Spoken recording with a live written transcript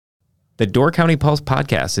The Door County Pulse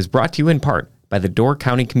podcast is brought to you in part by the Door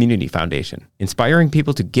County Community Foundation, inspiring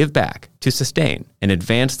people to give back, to sustain, and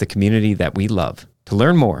advance the community that we love. To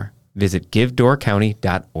learn more, visit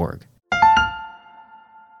givedoorcounty.org.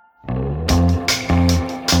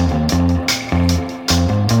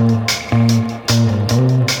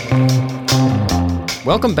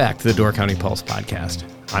 Welcome back to the Door County Pulse podcast.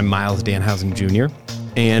 I'm Myles Dannhausen Jr.,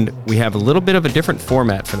 and we have a little bit of a different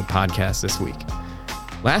format for the podcast this week.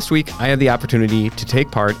 Last week, I had the opportunity to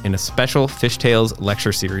take part in a special Fishtails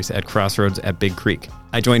lecture series at Crossroads at Big Creek.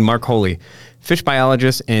 I joined Mark Holey, fish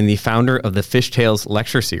biologist and the founder of the Fishtails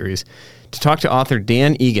lecture series, to talk to author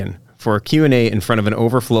Dan Egan for a Q&A in front of an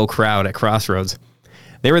overflow crowd at Crossroads.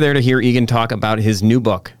 They were there to hear Egan talk about his new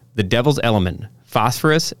book, The Devil's Element,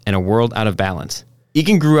 Phosphorus and a World Out of Balance.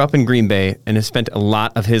 Egan grew up in Green Bay and has spent a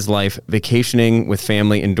lot of his life vacationing with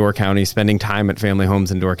family in Door County, spending time at family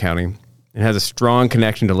homes in Door County. It has a strong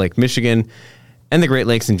connection to Lake Michigan and the Great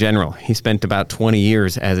Lakes in general. He spent about 20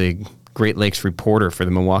 years as a Great Lakes reporter for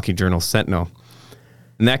the Milwaukee Journal-Sentinel.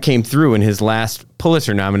 And that came through in his last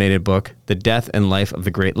Pulitzer-nominated book, The Death and Life of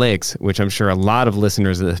the Great Lakes, which I'm sure a lot of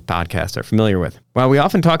listeners of this podcast are familiar with. While we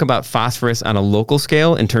often talk about phosphorus on a local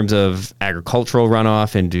scale in terms of agricultural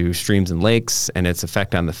runoff into streams and lakes and its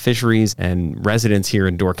effect on the fisheries and residents here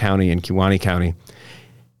in Door County and Kewaunee County,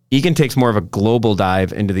 Egan takes more of a global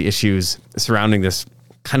dive into the issues surrounding this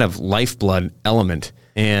kind of lifeblood element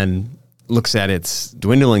and looks at its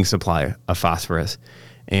dwindling supply of phosphorus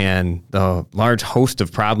and the large host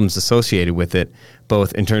of problems associated with it,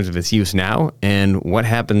 both in terms of its use now and what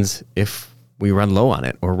happens if we run low on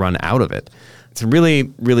it or run out of it. It's a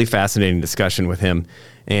really, really fascinating discussion with him,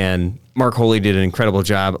 and Mark Holey did an incredible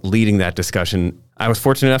job leading that discussion. I was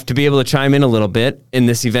fortunate enough to be able to chime in a little bit in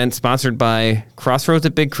this event sponsored by Crossroads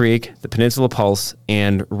at Big Creek, the Peninsula Pulse,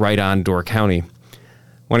 and Right On Door County. I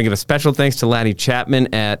want to give a special thanks to Laddie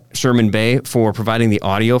Chapman at Sherman Bay for providing the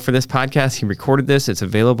audio for this podcast. He recorded this. It's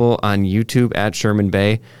available on YouTube at Sherman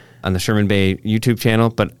Bay, on the Sherman Bay YouTube channel,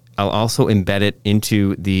 but I'll also embed it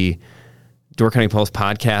into the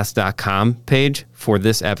DoorCountyPulsePodcast.com page for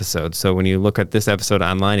this episode. So when you look at this episode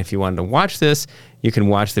online, if you wanted to watch this, you can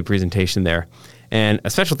watch the presentation there. And a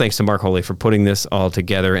special thanks to Mark Holey for putting this all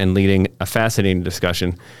together and leading a fascinating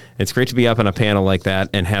discussion. It's great to be up on a panel like that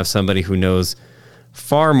and have somebody who knows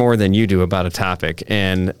far more than you do about a topic.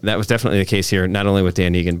 And that was definitely the case here, not only with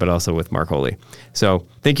Dan Egan, but also with Mark Holey. So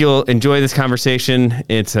I think you'll enjoy this conversation.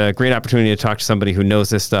 It's a great opportunity to talk to somebody who knows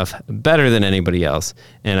this stuff better than anybody else.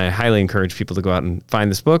 And I highly encourage people to go out and find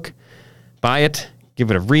this book, buy it, give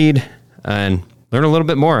it a read, and learn a little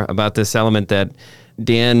bit more about this element that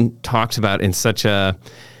Dan talks about in such a,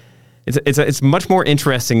 it's much more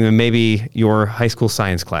interesting than maybe your high school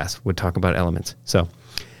science class would talk about elements. So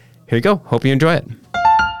here you go. Hope you enjoy it.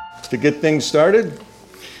 To get things started,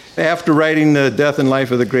 after writing The Death and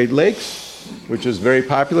Life of the Great Lakes, which is very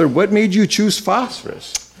popular, what made you choose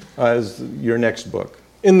phosphorus as your next book?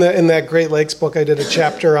 In that Great Lakes book, I did a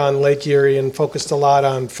chapter on Lake Erie and focused a lot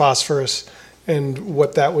on phosphorus and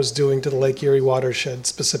what that was doing to the Lake Erie watershed.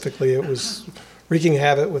 Specifically, it was wreaking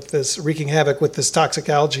havoc with this toxic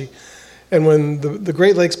algae. And when the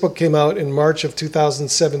Great Lakes book came out in March of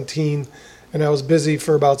 2017, and I was busy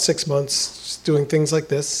for about 6 months just doing things like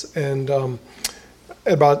this, and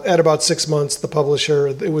at about 6 months, the publisher,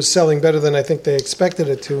 it was selling better than I think they expected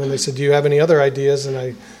it to, and they said, "Do you have any other ideas?" And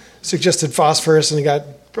I suggested phosphorus, and he got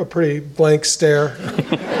a pretty blank stare.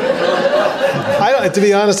 To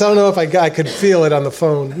be honest, I don't know if I could feel it on the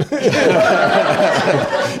phone.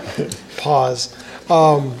 Pause.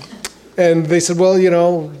 And they said,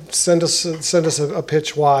 "Well, send us a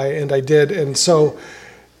pitch why," and I did. And so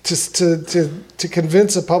to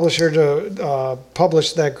convince a publisher to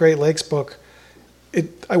publish that Great Lakes book,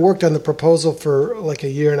 I worked on the proposal for like a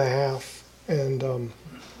year and a half, and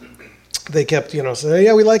they kept saying,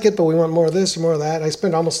 "Yeah, we like it, but we want more of this and more of that." And I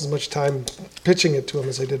spent almost as much time pitching it to them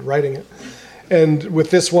as I did writing it. And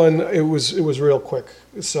with this one, it was real quick.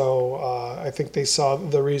 So I think they saw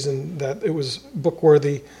the reason that it was book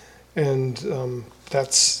worthy, and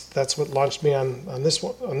that's what launched me on this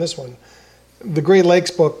one. The Great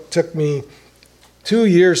Lakes book took me 2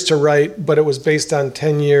 years to write, but it was based on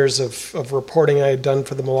 10 years of reporting I had done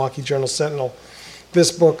for the Milwaukee Journal-Sentinel.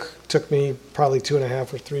 This book took me probably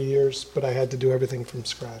 2.5 or 3 years, but I had to do everything from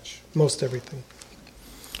scratch, most everything.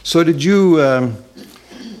 So did you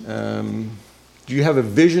do you have a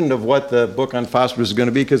vision of what the book on phosphorus is going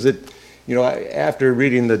to be? Because after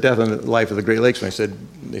reading The Death and Life of the Great Lakes, when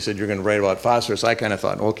they said you're going to write about phosphorus, I kind of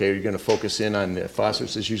thought, okay, you're going to focus in on the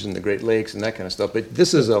phosphorus issues in the Great Lakes and that kind of stuff. But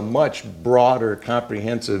this is a much broader,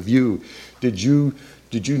 comprehensive view. Did you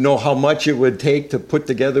did you know how much it would take to put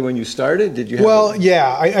together when you started? Did you?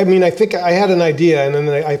 Yeah. I mean, I think I had an idea, and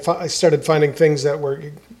then I started finding things that were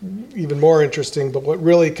even more interesting. But what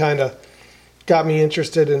really kind of got me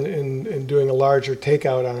interested in doing a larger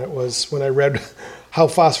takeout on it was when I read how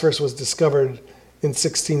phosphorus was discovered in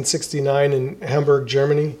 1669 in Hamburg,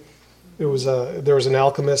 Germany. There was an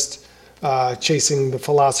alchemist chasing the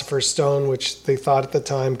philosopher's stone, which they thought at the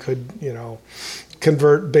time could,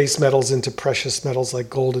 convert base metals into precious metals like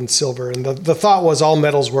gold and silver. And the thought was all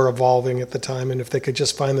metals were evolving at the time, and if they could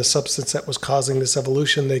just find the substance that was causing this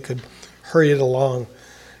evolution, they could hurry it along.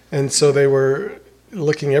 And so they were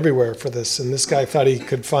looking everywhere for this, and this guy thought he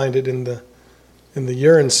could find it in the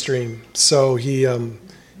urine stream. So he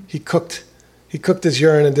cooked his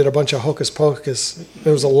urine and did a bunch of hocus pocus.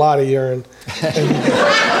 There was a lot of urine,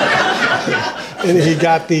 and he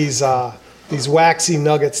got these waxy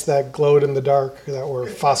nuggets that glowed in the dark that were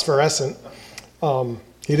phosphorescent.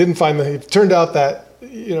 He didn't find them. It turned out that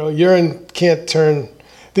urine can't turn.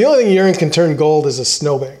 The only thing urine can turn gold is a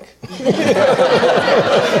snowbank.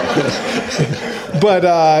 But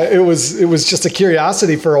it was just a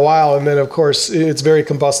curiosity for a while, and then of course it's very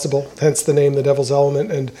combustible, hence the name, the devil's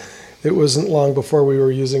element. And it wasn't long before we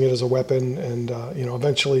were using it as a weapon, and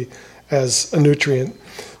eventually as a nutrient.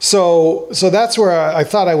 So that's where I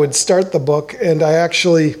thought I would start the book, and I have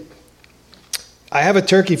a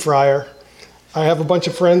turkey fryer. I have a bunch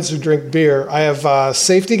of friends who drink beer. I have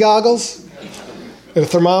safety goggles and a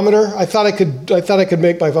thermometer. I thought I could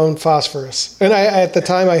make my own phosphorus. And at the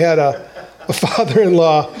time I had a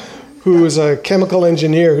father-in-law who was a chemical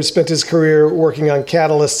engineer who spent his career working on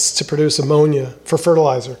catalysts to produce ammonia for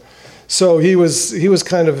fertilizer. So he was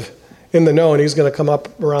kind of in the know, and he was going to come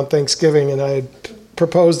up around Thanksgiving, and I had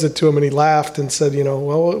proposed it to him, and he laughed and said,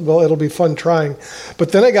 well, it'll be fun trying.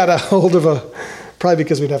 But then I got a hold of probably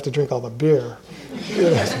because we'd have to drink all the beer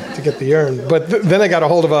to get the urine. But then I got a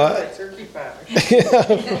hold of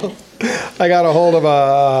I got a hold of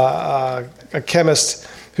a chemist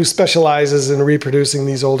who specializes in reproducing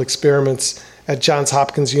these old experiments at Johns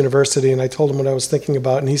Hopkins University, and I told him what I was thinking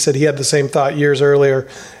about, and he said he had the same thought years earlier,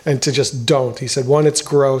 and to just don't. He said, one, it's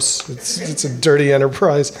gross, it's a dirty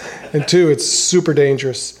enterprise, and two, it's super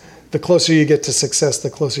dangerous. The closer you get to success,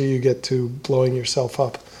 the closer you get to blowing yourself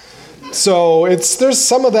up. So there's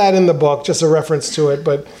some of that in the book, just a reference to it,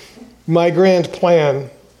 but my grand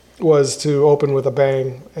plan was to open with a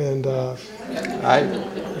bang, and I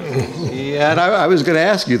was going to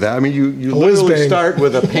ask you that. I mean, you literally start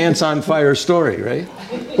with a pants on fire story, right?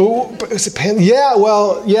 Oh, is it yeah.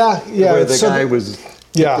 Where the guy was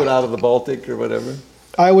put out of the Baltic or whatever.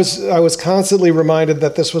 I was constantly reminded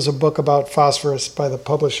that this was a book about phosphorus by the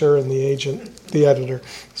publisher and the agent, the editor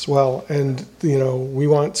as well. And we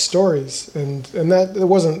want stories, and that it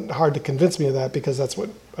wasn't hard to convince me of that because that's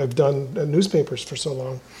what I've done at newspapers for so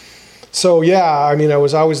long. So I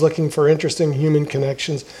was always looking for interesting human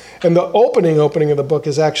connections. And the opening of the book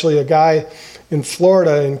is actually a guy in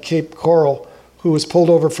Florida in Cape Coral who was pulled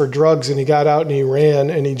over for drugs, and he got out and he ran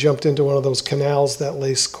and he jumped into one of those canals that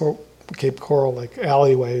lace Cape Coral, like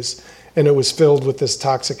alleyways, and it was filled with this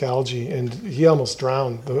toxic algae, and he almost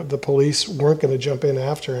drowned. The police weren't going to jump in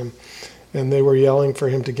after him, and they were yelling for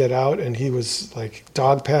him to get out, and he was like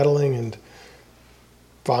dog paddling and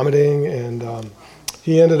vomiting, and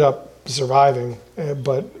he ended up surviving,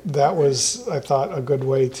 but that was, I thought, a good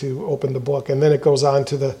way to open the book. And then it goes on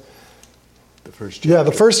to the first chapter.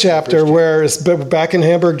 The first chapter where it's back in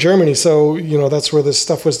Hamburg, Germany. So, that's where this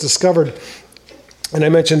stuff was discovered. And I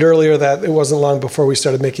mentioned earlier that it wasn't long before we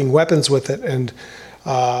started making weapons with it. And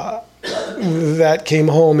that came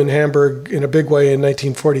home in Hamburg in a big way in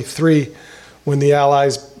 1943 when the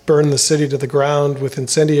Allies burned the city to the ground with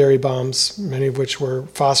incendiary bombs, many of which were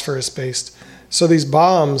phosphorus-based. So these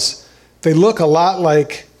bombs, they look a lot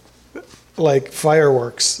like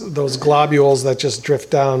fireworks, those globules that just drift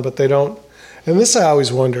down, but they don't. And this I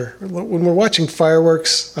always wonder, when we're watching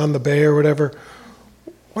fireworks on the bay or whatever,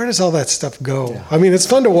 where does all that stuff go? Yeah. I mean, it's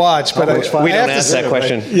fun to watch, but we don't ask that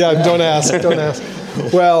question. Yeah, don't ask.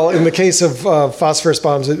 Well, in the case of phosphorus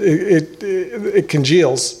bombs, it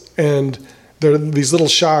congeals, and they're these little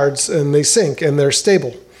shards, and they sink, and they're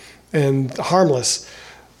stable and harmless.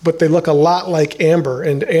 But they look a lot like amber,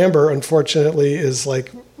 and amber, unfortunately, is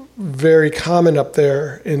like very common up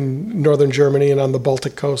there in northern Germany and on the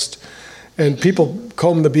Baltic coast. And people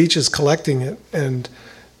comb the beaches collecting it, and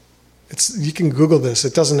you can Google this.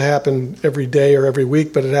 It doesn't happen every day or every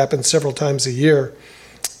week, but it happens several times a year,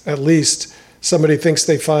 at least. Somebody thinks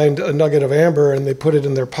they find a nugget of amber, and they put it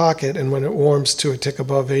in their pocket, and when it warms to a tick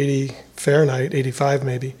above 80 Fahrenheit, 85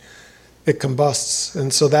 maybe, it combusts.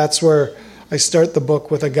 And so that's where I start the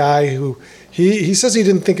book with a guy who, he says he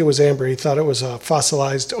didn't think it was amber. He thought it was a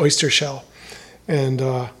fossilized oyster shell. And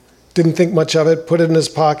didn't think much of it, put it in his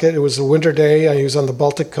pocket. It was a winter day. He was on the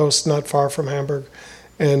Baltic coast, not far from Hamburg.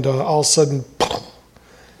 And all of a sudden,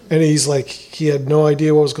 and he's like, he had no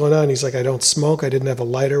idea what was going on. He's like, I don't smoke. I didn't have a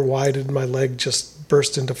lighter. Why did my leg just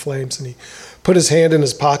burst into flames? And he put his hand in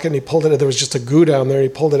his pocket and he pulled it. There was just a goo down there. He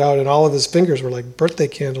pulled it out, and all of his fingers were like birthday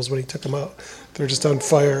candles when he took them out. They're just on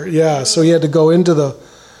fire. Yeah, so he had to go into the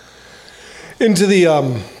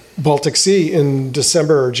Baltic Sea in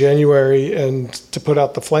December or January and to put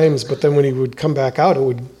out the flames. But then when he would come back out, it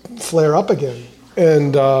would flare up again.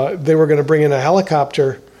 And they were going to bring in a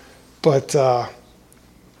helicopter, but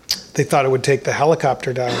they thought it would take the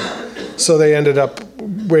helicopter down. So they ended up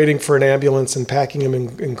waiting for an ambulance and packing him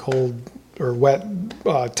in cold or wet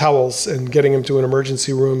towels and getting him to an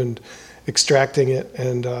emergency room and extracting it.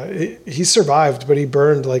 And he survived, but he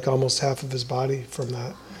burned like almost half of his body from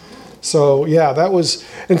that. So yeah, that was,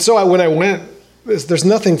 and so when I went, there's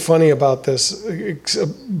nothing funny about this,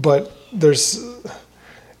 but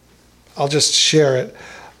I'll just share it.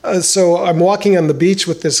 So I'm walking on the beach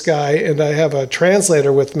with this guy, and I have a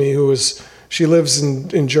translator with me she lives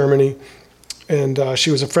in Germany, and she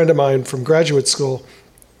was a friend of mine from graduate school.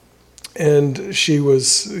 And she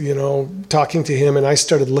was, talking to him, and I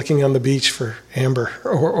started looking on the beach for amber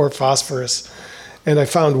or phosphorus. And I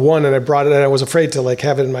found one, and I brought it, and I was afraid to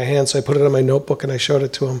have it in my hand, so I put it on my notebook, and I showed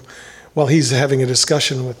it to him while he's having a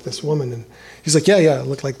discussion with this woman. And he's like, yeah, it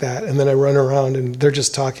looked like that. And then I run around, and they're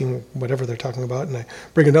just talking whatever they're talking about, and I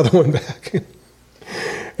bring another one back.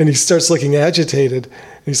 And he starts looking agitated,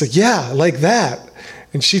 and he's like, yeah, like that.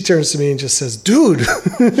 And she turns to me and just says, dude,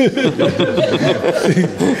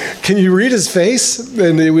 can you read his face?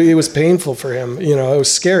 And it was painful for him. It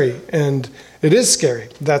was scary, and it is scary.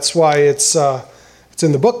 That's why it's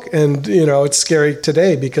in the book, and it's scary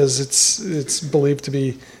today because it's believed to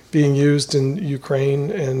be being used in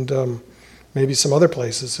Ukraine and maybe some other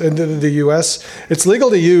places. In the U.S., it's legal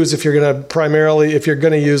to use if you're going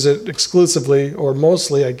to use it exclusively or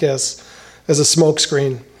mostly, I guess, as a smoke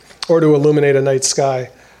screen or to illuminate a night sky.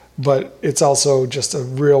 But it's also just a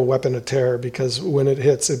real weapon of terror because when it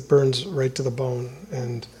hits, it burns right to the bone,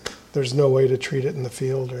 and there's no way to treat it in the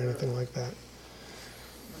field or anything like that.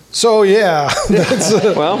 So yeah, that's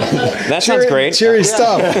well, that sounds great. Cheery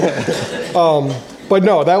stuff. But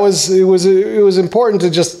no, it was important to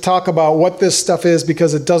just talk about what this stuff is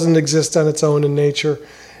because it doesn't exist on its own in nature,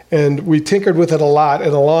 and we tinkered with it a lot.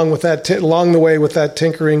 And along the way with that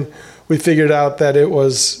tinkering, we figured out that it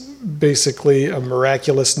was basically a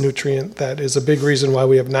miraculous nutrient that is a big reason why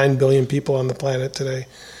we have 9 billion people on the planet today.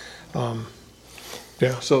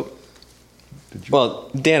 Yeah. So, well,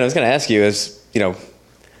 Dan, I was going to ask you, as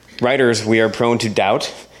writers, we are prone to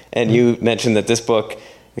doubt, and you mentioned that this book,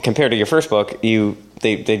 compared to your first book,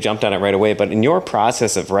 they jumped on it right away. But in your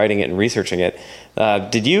process of writing it and researching it,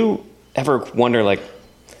 did you ever wonder,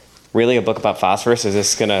 really a book about phosphorus?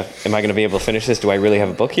 Am I gonna be able to finish this? Do I really have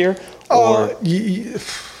a book here? Or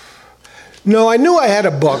no, I knew I had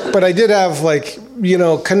a book, but I did have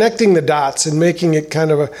connecting the dots and making it kind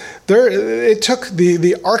of it took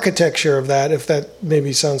the architecture of that, if that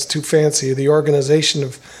maybe sounds too fancy, the organization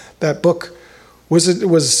of that book was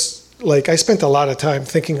I spent a lot of time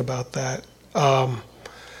thinking about that.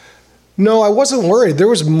 No, I wasn't worried. There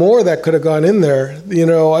was more that could have gone in there,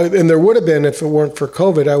 and there would have been if it weren't for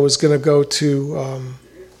COVID. I was going to go to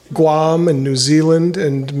Guam and New Zealand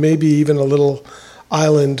and maybe even a little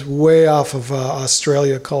island way off of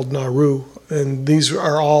Australia called Nauru. And these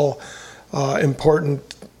are all important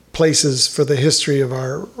places for the history of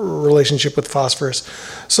our relationship with phosphorus.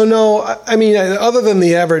 So no, I mean, other than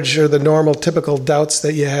the average or the normal typical doubts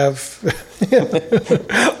that you have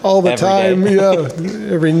all the time,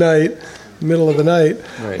 every night, middle of the night.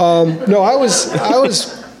 Right. No, I was,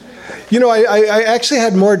 I actually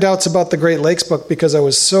had more doubts about the Great Lakes book because I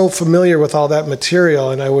was so familiar with all that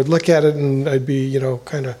material, and I would look at it and I'd be,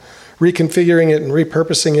 kind of reconfiguring it and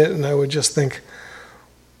repurposing it, and I would just think,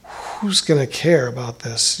 who's going to care about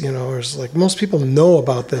this? It's most people know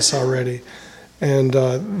about this already. And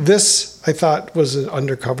this, I thought, was an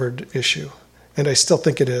undercovered issue. And I still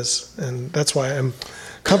think it is. And that's why I'm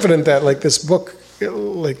confident that, this book,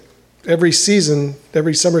 every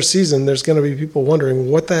summer season, there's going to be people wondering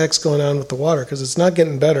what the heck's going on with the water, because it's not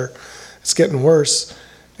getting better. It's getting worse.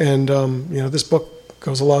 And, this book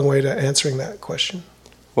goes a long way to answering that question.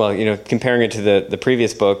 Well, comparing it to the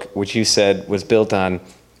previous book, which you said was built on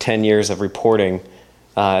 10 years of reporting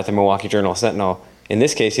at the Milwaukee Journal-Sentinel. In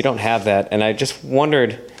this case, you don't have that. And I just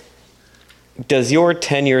wondered, does your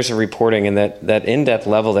 10 years of reporting and that in-depth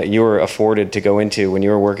level that you were afforded to go into when you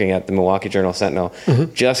were working at the Milwaukee Journal-Sentinel,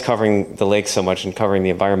 just covering the lakes so much and covering the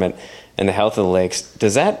environment and the health of the lakes,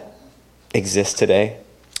 does that exist today?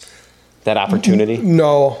 That opportunity?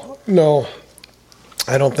 No,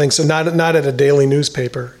 I don't think so. Not at a daily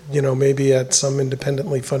newspaper, maybe at some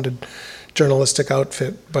independently funded journalistic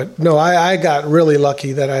outfit. But no, I got really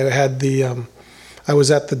lucky that I had I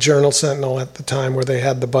was at the Journal-Sentinel at the time where they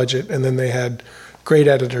had the budget, and then they had great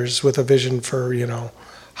editors with a vision for,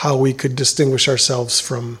 how we could distinguish ourselves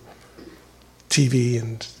from TV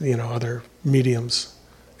and, other mediums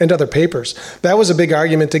and other papers. That was a big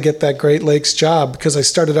argument to get that Great Lakes job, because I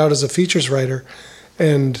started out as a features writer,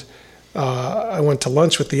 and I went to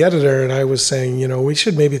lunch with the editor, and I was saying, we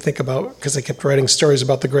should maybe think about, because I kept writing stories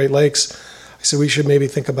about the Great Lakes, I said we should maybe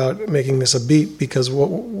think about making this a beat, because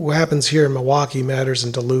what happens here in Milwaukee matters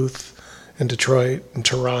in Duluth and Detroit and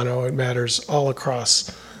Toronto. It matters all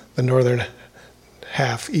across the northern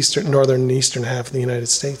and eastern half of the United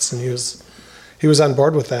States, and he was on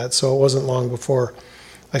board with that. So it wasn't long before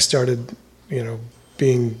I started,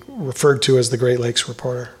 being referred to as the Great Lakes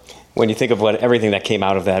reporter. When you think of everything that came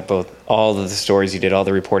out of that, both all of the stories you did, all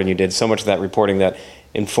the reporting you did, so much of that reporting that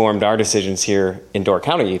informed our decisions here in Door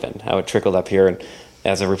County, even how it trickled up here. And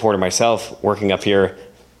as a reporter myself, working up here,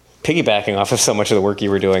 piggybacking off of so much of the work you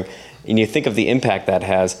were doing, and you think of the impact that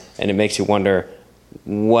has, and it makes you wonder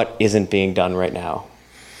what isn't being done right now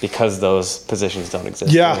because those positions don't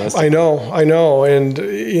exist. Yeah, I know. And,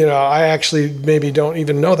 I actually maybe don't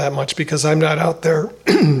even know that much, because I'm not out there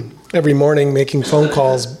every morning making phone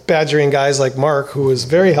calls, badgering guys like Mark, who was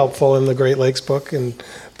very helpful in the Great Lakes book and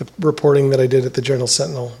the reporting that I did at the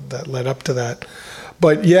Journal-Sentinel that led up to that.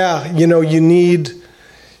 But yeah,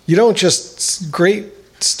 great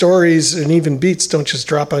stories and even beats don't just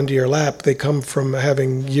drop onto your lap. They come from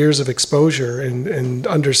having years of exposure and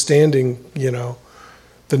understanding,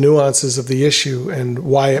 the nuances of the issue and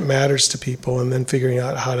why it matters to people, and then figuring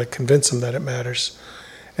out how to convince them that it matters.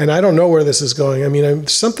 And I don't know where this is going. I mean,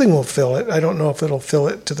 something will fill it. I don't know if it'll fill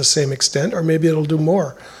it to the same extent, or maybe it'll do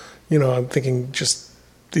more. I'm thinking just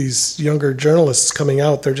these younger journalists coming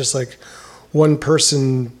out, they're just like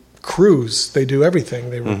one-person crews. They do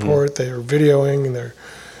everything. They report, they're videoing, and they're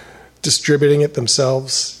distributing it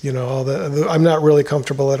themselves. I'm not really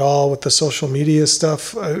comfortable at all with the social media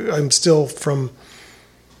stuff. I'm still from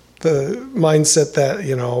the mindset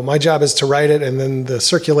that, my job is to write it, and then the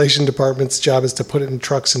circulation department's job is to put it in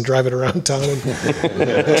trucks and drive it around town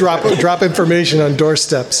and drop information on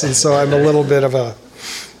doorsteps. And so I'm a little bit of a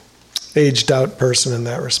aged out person in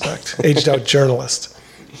that respect, aged out journalist.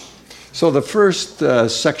 So the first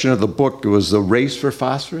section of the book was the race for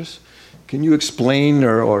phosphorus. Can you explain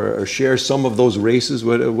or share some of those races?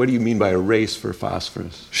 What do you mean by a race for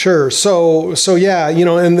phosphorus? Sure. So yeah,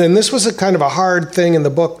 and then this was a kind of a hard thing in the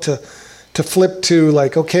book to flip to,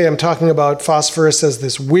 like, okay, I'm talking about phosphorus as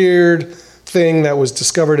this weird thing that was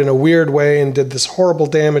discovered in a weird way and did this horrible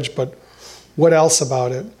damage, but what else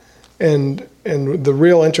about it? And the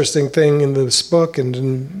real interesting thing in this book, and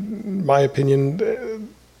in my opinion,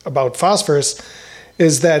 about phosphorus,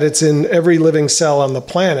 is that it's in every living cell on the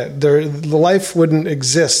planet. The life wouldn't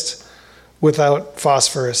exist without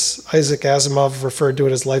phosphorus. Isaac Asimov referred to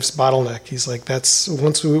it as life's bottleneck. He's like, that's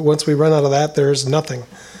once we run out of that, there's nothing.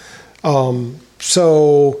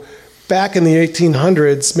 So back in the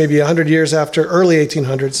 1800s, maybe 100 years after, early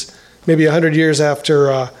 1800s, maybe 100 years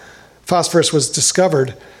after phosphorus was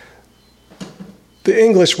discovered, the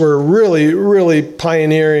English were really, really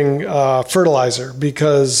pioneering fertilizer,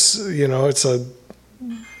 because, it's a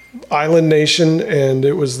island nation, and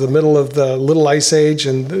it was the middle of the Little Ice Age,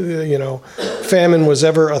 and famine was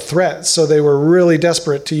ever a threat. So they were really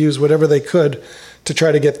desperate to use whatever they could to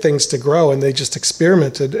try to get things to grow, and they just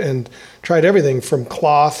experimented and tried everything from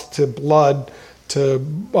cloth to blood to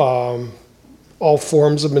all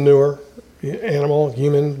forms of manure, animal,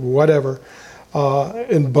 human, whatever,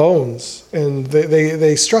 and bones. And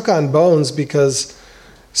they struck on bones because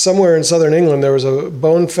somewhere in southern England there was a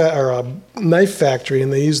a knife factory,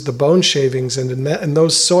 and they used the bone shavings, and in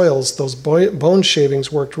those soils, those bone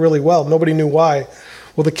shavings worked really well. Nobody knew why.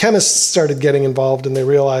 Well, the chemists started getting involved, and they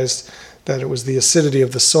realized that it was the acidity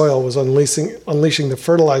of the soil was unleashing the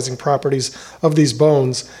fertilizing properties of these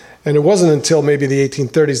bones. And it wasn't until maybe the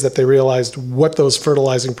 1830s that they realized what those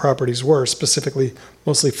fertilizing properties were, specifically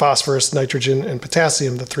mostly phosphorus, nitrogen, and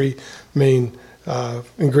potassium, the three main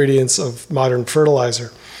ingredients of modern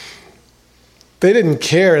fertilizer. They didn't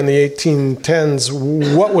care in the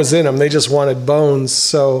 1810s what was in them. They just wanted bones.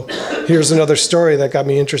 So here's another story that got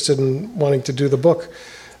me interested in wanting to do the book.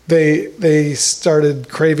 they started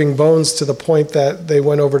craving bones to the point that they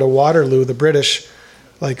went over to Waterloo, the British,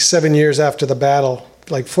 like 7 years after the battle.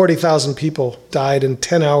 Like 40,000 people died in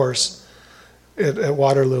 10 hours at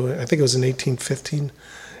Waterloo. I think it was in 1815.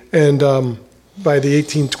 And by the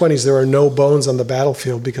 1820s, there were no bones on the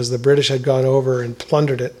battlefield because the British had gone over and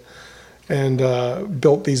plundered it and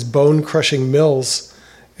built these bone-crushing mills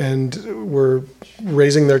and were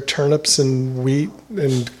raising their turnips and wheat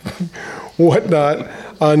and whatnot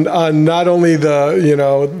on not only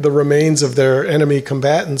the remains of their enemy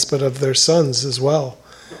combatants, but of their sons as well.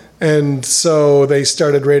 And so they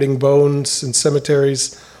started raiding bones in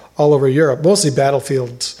cemeteries all over Europe, mostly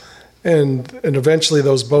battlefields. And eventually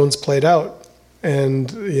those bones played out.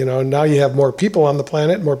 And, now you have more people on the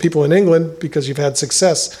planet, more people in England because you've had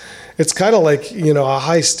success. It's kind of like, a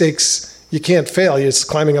high stakes, you can't fail. You're just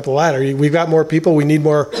climbing up the ladder. We've got more people, we need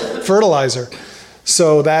more fertilizer.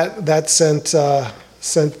 So that sent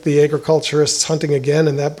the agriculturists hunting again,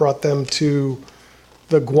 and that brought them to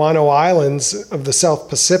the Guano Islands of the South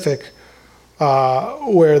Pacific,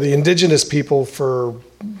 where the indigenous people for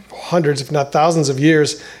hundreds, if not thousands of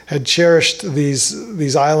years, had cherished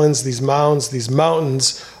these islands, these mounds, these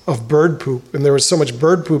mountains of bird poop. And there was so much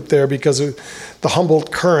bird poop there because the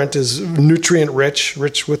Humboldt Current is nutrient rich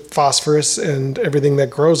with phosphorus and everything that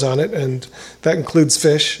grows on it. And that includes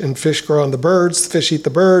fish, and fish grow on the birds. The fish eat the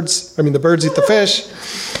birds. I mean, the birds eat the fish.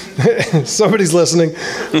 Somebody's listening.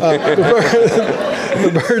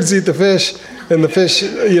 The birds eat the fish, and the fish,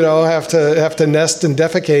 have to nest and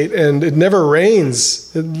defecate, and it never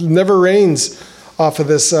rains. It never rains off of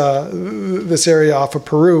this area off of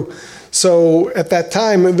Peru. So at that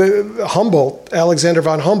time, Alexander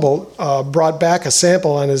von Humboldt, brought back a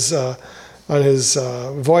sample on his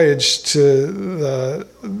voyage to the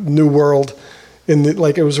New World.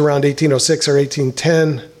 It was around 1806 or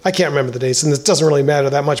 1810. I can't remember the dates, and it doesn't really matter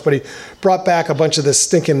that much, but he brought back a bunch of this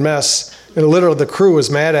stinking mess, and literally the crew was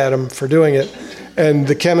mad at him for doing it. And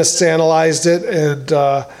the chemists analyzed it, and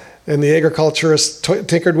the agriculturists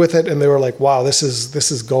tinkered with it, and they were like, wow, this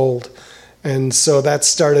is gold. And so that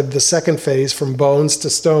started the second phase, from bones to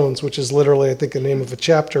stones, which is literally, I think, the name of a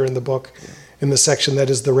chapter in the book, in the section that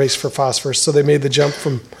is the race for phosphorus. So they made the jump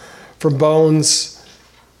from bones.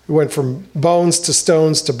 We went from bones to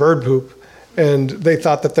stones to bird poop, and they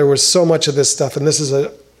thought that there was so much of this stuff, and this is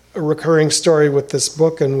a recurring story with this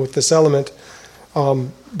book and with this element,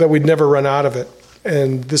 that we'd never run out of it.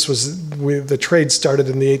 And the trade started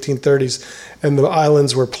in the 1830s, and the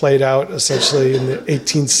islands were played out essentially in the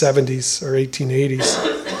 1870s or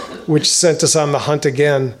 1880s, which sent us on the hunt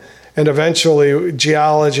again. And eventually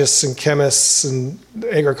geologists and chemists and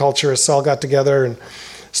agriculturists all got together and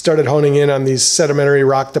started honing in on these sedimentary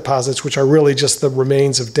rock deposits, which are really just the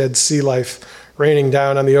remains of dead sea life raining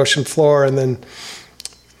down on the ocean floor, and then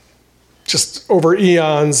just over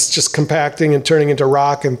eons, just compacting and turning into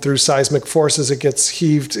rock, and through seismic forces, it gets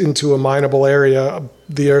heaved into a mineable area.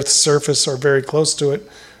 The Earth's surface or very close to it,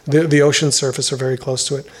 the ocean surface or very close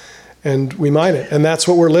to it, and we mine it. And that's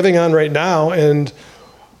what we're living on right now. And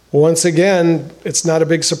once again, it's not a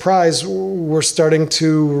big surprise. We're starting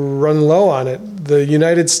to run low on it. The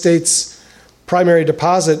United States primary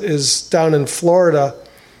deposit is down in Florida,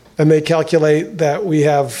 and they calculate that we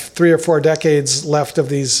have 3 or 4 decades left of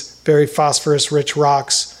these very phosphorus-rich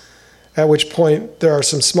rocks, at which point there are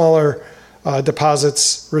some smaller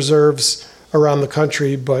deposits, reserves around the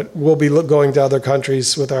country, but we'll be going to other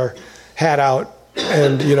countries with our hat out.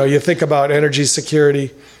 And, you think about energy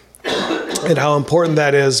security and how important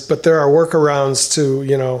that is, but there are workarounds to,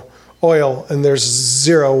 oil, and there's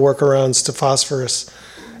zero workarounds to phosphorus.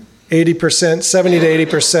 80%, 70 to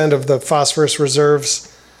 80% of the phosphorus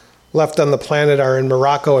reserves left on the planet are in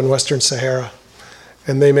Morocco and Western Sahara.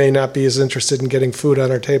 And they may not be as interested in getting food on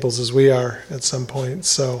our tables as we are at some point.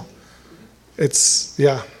 So it's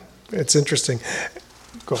interesting.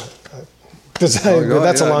 Go ahead. That's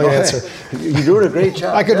a long answer. You're doing a great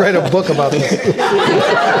job. I could write a book about this.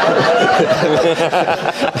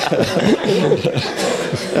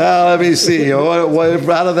 Let me see. What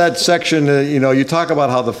out of that section, you talk about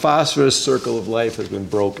how the phosphorus circle of life has been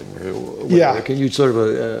broken. Yeah. Can you sort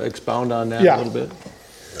of expound on that a little bit?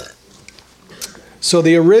 So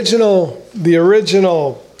the original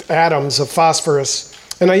atoms of phosphorus,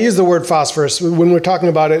 and I use the word phosphorus, when we're talking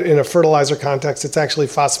about it in a fertilizer context, it's actually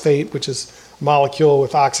phosphate, which is a molecule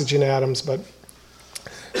with oxygen atoms, but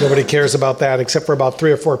nobody cares about that except for about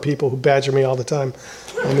 3 or 4 people who badger me all the time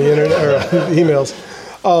on the internet or emails.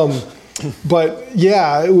 But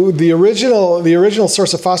yeah, the original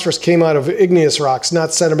source of phosphorus came out of igneous rocks,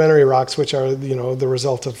 not sedimentary rocks, which are the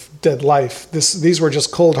result of dead life. These were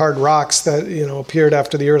just cold hard rocks that appeared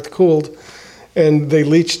after the earth cooled, and they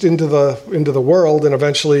leached into the world and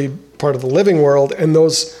eventually part of the living world. And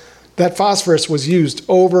that phosphorus was used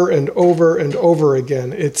over and over and over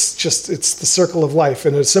again. It's the circle of life.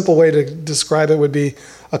 And a simple way to describe it would be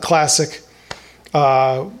a classic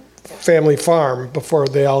family farm before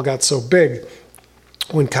they all got so big,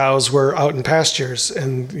 when cows were out in pastures.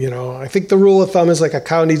 And I think the rule of thumb is like a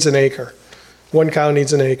cow needs an acre. One cow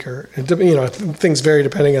needs an acre. And things vary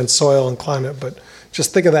depending on soil and climate, but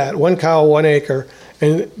just think of that. One cow, 1 acre,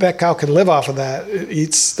 and that cow can live off of that. It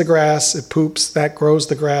eats the grass, it poops, that grows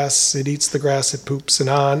the grass, it eats the grass, it poops, and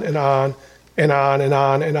on and on and on and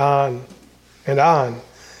on and on and on.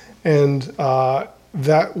 And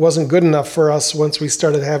that wasn't good enough for us once we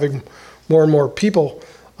started having more and more people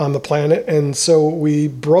on the planet. And so we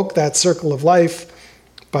broke that circle of life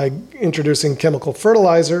by introducing chemical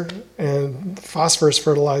fertilizer and phosphorus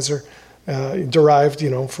fertilizer, derived,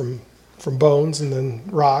 from bones and then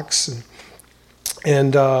rocks,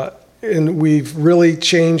 and we've really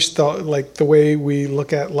changed the way we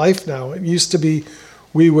look at life now. It used to be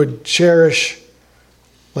we would cherish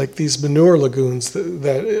like these manure lagoons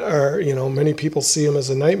that are, many people see them as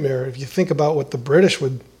a nightmare. If you think about what the British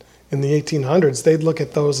would, in the 1800s, they'd look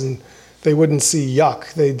at those and they wouldn't see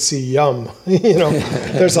yuck, they'd see yum.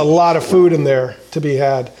 There's a lot of food in there to be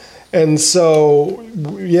had. And so,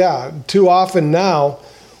 yeah, too often now,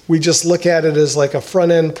 we just look at it as like a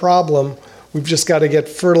front-end problem. We've just got to get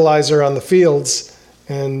fertilizer on the fields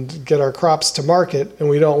and get our crops to market, and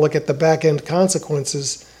we don't look at the back-end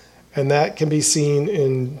consequences. And that can be seen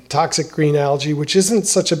in toxic green algae, which isn't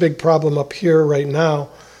such a big problem up here right now,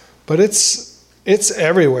 but it's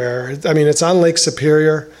everywhere. I mean, it's on Lake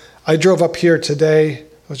Superior. I drove up here today. I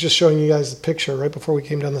was just showing you guys the picture right before we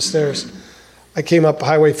came down the stairs. I came up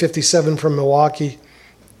Highway 57 from Milwaukee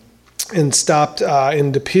and stopped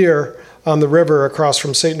in De Pere on the river across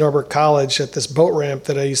from St. Norbert College at this boat ramp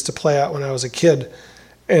that I used to play at when I was a kid.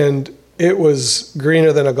 And it was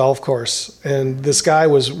greener than a golf course. And this guy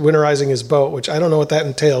was winterizing his boat, which I don't know what that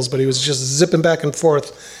entails, but he was just zipping back and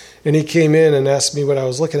forth. And he came in and asked me what I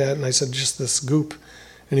was looking at. And I said, just this goop.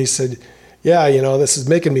 And he said, yeah, this is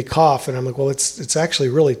making me cough. And I'm like, well, it's actually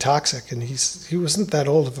really toxic. And he wasn't that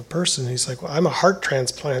old of a person. He's like, well, I'm a heart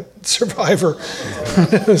transplant survivor.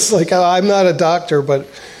 It's like, I'm not a doctor, but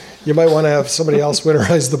you might want to have somebody else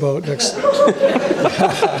winterize the boat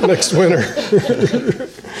next winter.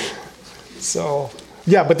 So,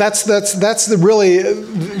 yeah, but that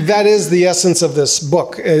is the essence of this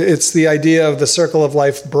book. It's the idea of the circle of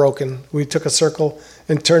life broken. We took a circle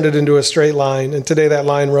and turned it into a straight line. And today that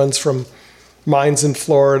line runs from mines in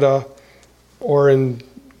Florida or in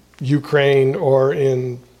Ukraine or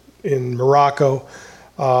in Morocco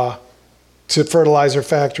to fertilizer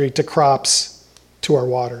factory, to crops, to our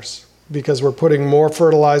waters. Because we're putting more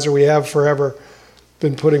fertilizer. We have forever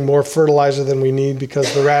been putting more fertilizer than we need,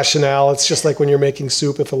 because the rationale, it's just like when you're making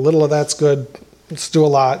soup. If a little of that's good, let's do a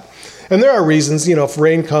lot. And there are reasons, if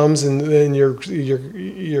rain comes and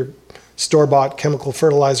your store-bought chemical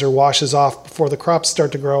fertilizer washes off before the crops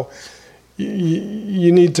start to grow,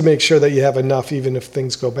 you need to make sure that you have enough, even if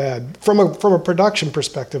things go bad, from a production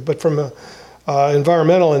perspective. But from a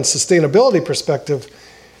environmental and sustainability perspective,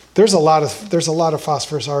 there's a lot of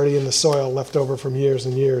phosphorus already in the soil left over from years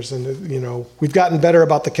and years. And we've gotten better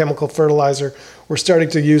about the chemical fertilizer. We're starting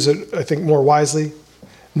to use it, I think, more wisely,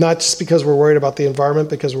 not just because we're worried about the environment,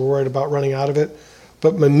 because we're worried about running out of it.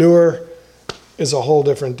 But manure is a whole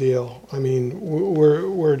different deal. I mean,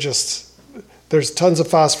 there's tons of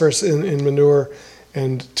phosphorus in manure,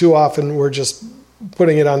 and too often we're just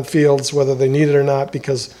putting it on fields whether they need it or not,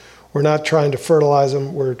 because we're not trying to fertilize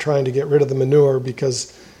them. We're trying to get rid of the manure,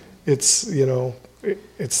 because it's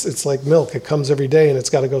like milk. It comes every day and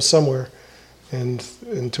it's got to go somewhere. And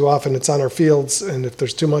too often it's on our fields, and if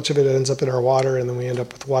there's too much of it, it ends up in our water, and then we end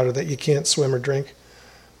up with water that you can't swim or drink,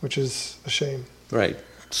 which is a shame. Right.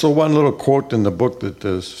 So one little quote in the book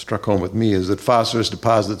that struck home with me is that phosphorus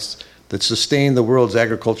deposits that sustain the world's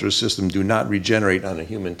agricultural system do not regenerate on a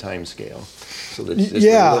human time scale. So it's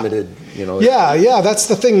limited, Yeah, that's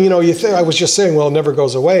the thing. I was just saying, well, it never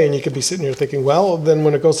goes away, and you could be sitting here thinking, well, then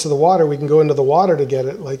when it goes to the water, we can go into the water to get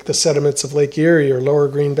it, like the sediments of Lake Erie or Lower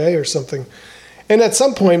Green Bay or something. And at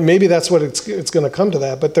some point, maybe that's what it's going to come to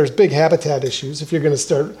that. But there's big habitat issues if you're going to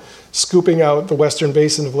start scooping out the western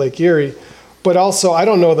basin of Lake Erie. But also, I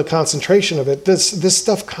don't know the concentration of it. This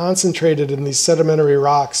stuff concentrated in these sedimentary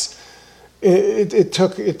rocks. It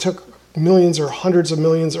took millions or hundreds of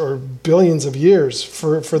millions or billions of years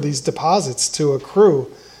for these deposits to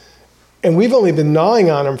accrue. And we've only been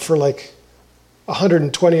gnawing on them for like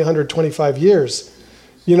 120, 125 years.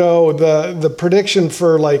 You know, the prediction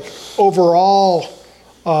for like overall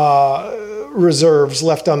reserves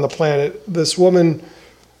left on the planet, this woman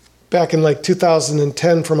back in like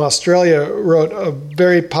 2010 from Australia wrote a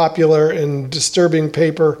very popular and disturbing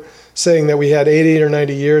paper saying that we had 80 or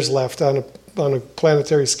 90 years left on a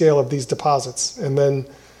planetary scale of these deposits, and then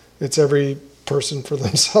it's every person for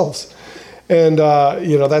themselves. And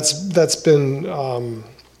you know, that's been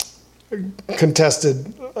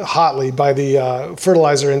contested hotly by the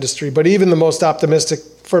fertilizer industry. But even the most optimistic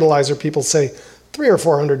fertilizer people say 300 or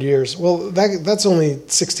 400 years. Well, that's only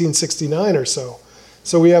 1669 or so.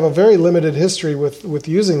 So we have a very limited history with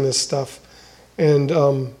using this stuff. And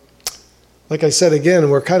like I said, again,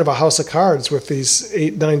 we're kind of a house of cards with these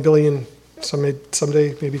 8, 9 billion,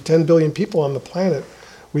 someday maybe 10 billion people on the planet.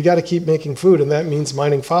 We got to keep making food, and that means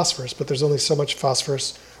mining phosphorus. But there's only so much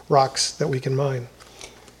phosphorus rocks that we can mine.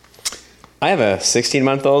 I have a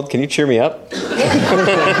 16-month-old. Can you cheer me up?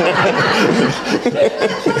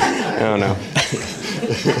 Oh, no.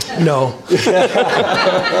 No.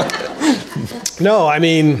 No, I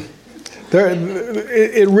mean,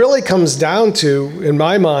 it really comes down to, in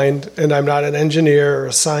my mind, and I'm not an engineer or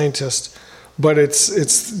a scientist, but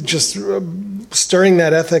it's just stirring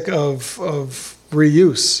that ethic of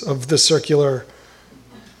reuse, of the circular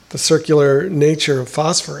nature of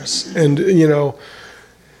phosphorus. And, you know,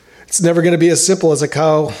 it's never going to be as simple as a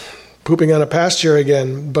cow pooping on a pasture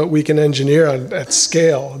again, but we can engineer at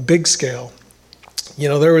scale, big scale. You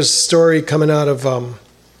know, there was a story coming out of the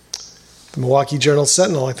Milwaukee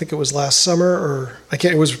Journal-Sentinel. I think it was last summer,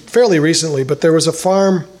 it was fairly recently, but there was a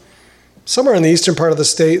farm somewhere in the eastern part of the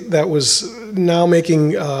state that was now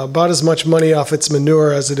making about as much money off its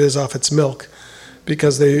manure as it is off its milk,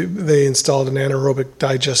 because they installed an anaerobic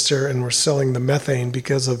digester and were selling the methane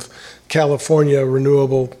because of California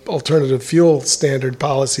renewable alternative fuel standard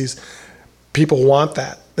policies. People want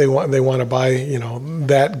that. They want to buy, you know,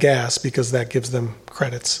 that gas because that gives them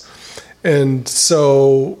credits. And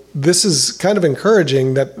so this is kind of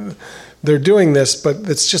encouraging that they're doing this, but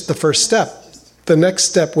it's just the first step. The next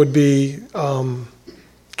step would be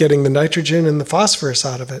getting the nitrogen and the phosphorus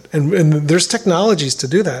out of it. And there's technologies to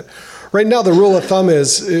do that. Right now, the rule of thumb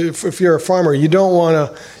is if you're a farmer, you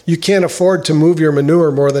can't afford to move your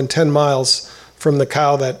manure more than 10 miles from the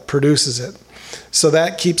cow that produces it. So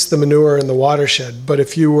that keeps the manure in the watershed. But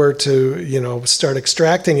if you were to, you know, start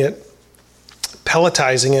extracting it,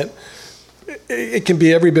 pelletizing it, it can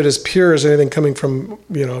be every bit as pure as anything coming from,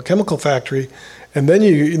 you know, a chemical factory. And then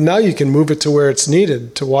you can move it to where it's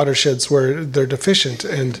needed, to watersheds where they're deficient,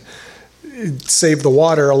 and save the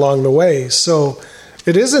water along the way. So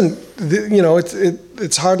it isn't, you know,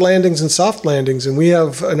 it's hard landings and soft landings, and we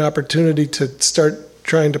have an opportunity to start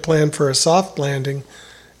trying to plan for a soft landing.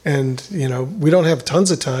 And, you know, we don't have tons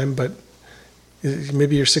of time, but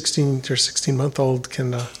maybe your 16-month-old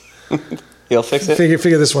can He'll fix it.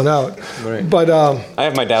 Figure this one out. Right. But I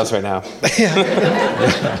have my doubts right now.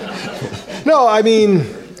 No, I mean,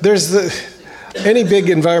 there's any big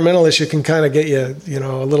environmental issue can kind of get you, you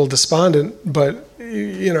know, a little despondent. But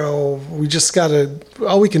you know, we just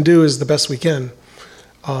all we can do is the best we can,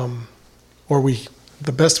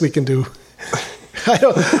 the best we can do.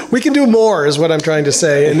 We can do more, is what I'm trying to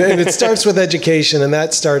say, and it starts with education, and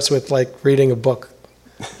that starts with like reading a book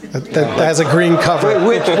that has a green cover.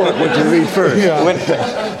 Which book would you read first?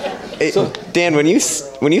 Yeah. Dan, when you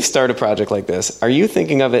start a project like this, are you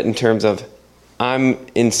thinking of it in terms of I'm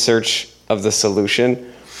in search of the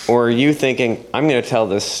solution, or are you thinking I'm going to tell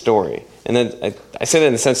this story? And then I say that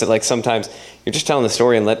in the sense that like sometimes you're just telling the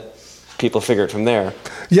story and let people figure it from there.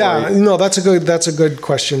 Yeah, no, that's a good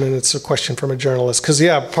question, and it's a question from a journalist. Because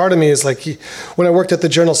part of me is like, when I worked at the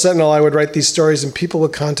Journal-Sentinel, I would write these stories, and people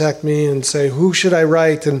would contact me and say, "Who should I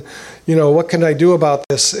write?" And you know, what can I do about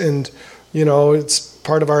this? And you know, it's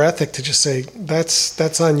part of our ethic to just say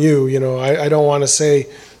that's on you. You know, I don't want to say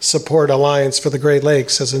support Alliance for the Great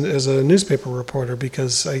Lakes as a newspaper reporter,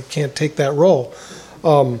 because I can't take that role.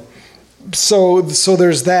 So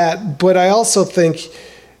there's that, but I also think,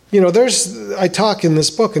 you know, I talk in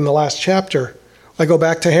this book in the last chapter, I go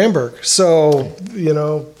back to Hamburg. So, you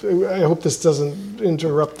know, I hope this doesn't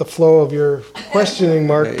interrupt the flow of your questioning,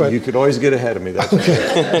 Mark. But you could always get ahead of me. That's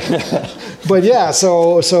okay. But yeah,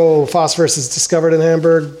 so phosphorus is discovered in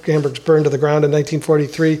Hamburg. Hamburg's burned to the ground in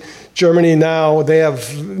 1943. Germany now, they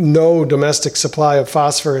have no domestic supply of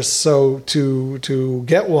phosphorus. So to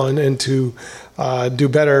get one and to do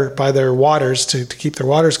better by their waters, to keep their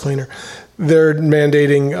waters cleaner, they're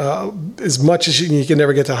mandating as much as you can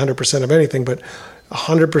never get to 100% of anything, but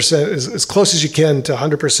 100% is as close as you can to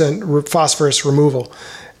 100% phosphorus removal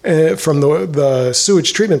from the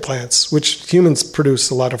sewage treatment plants, which humans produce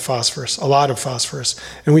a lot of phosphorus.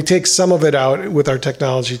 And we take some of it out with our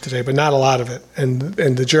technology today, but not a lot of it. And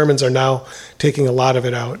the Germans are now taking a lot of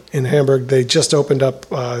it out. In Hamburg, they just opened up,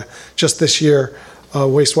 just this year, a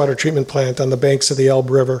wastewater treatment plant on the banks of the Elbe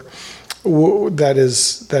River. That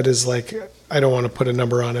is like, I don't want to put a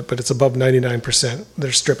number on it, but it's above 99%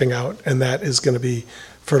 they're stripping out. And that is going to be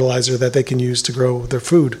fertilizer that they can use to grow their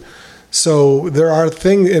food. So there are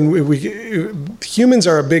things, and humans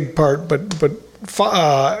are a big part, but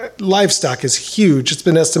livestock is huge. It's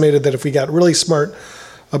been estimated that if we got really smart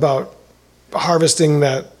about harvesting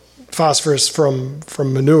that phosphorus from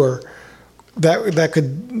manure, that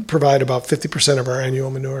could provide about 50% of our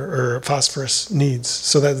annual manure or phosphorus needs.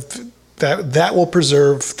 So that will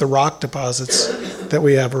preserve the rock deposits that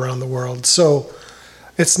we have around the world. So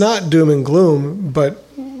it's not doom and gloom, but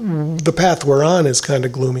the path we're on is kind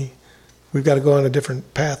of gloomy. We've got to go on a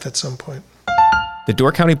different path at some point. The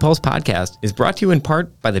Door County Pulse podcast is brought to you in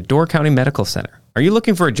part by the Door County Medical Center. Are you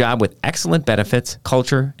looking for a job with excellent benefits,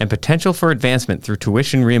 culture, and potential for advancement through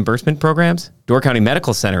tuition reimbursement programs? Door County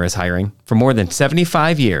Medical Center is hiring. For more than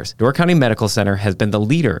 75 years, Door County Medical Center has been the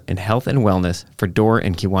leader in health and wellness for Door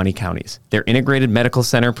and Kewaunee counties. Their integrated medical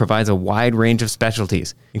center provides a wide range of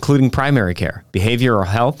specialties, including primary care, behavioral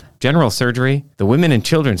health, general surgery, the Women and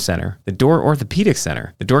Children's Center, the Door Orthopedic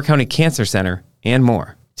Center, the Door County Cancer Center, and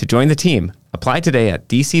more. To join the team, apply today at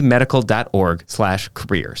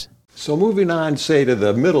dcmedical.org/careers. So moving on, say, to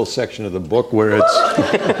the middle section of the book, where it's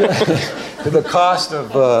the cost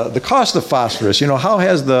of phosphorus. How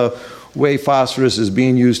has the way phosphorus is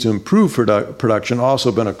being used to improve production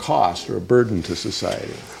also been a cost or a burden to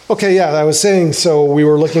society? Okay, yeah, I was saying, so we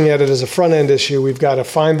were looking at it as a front-end issue. We've got to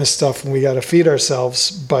find the stuff and we got to feed ourselves,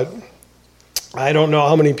 but I don't know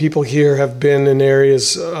how many people here have been in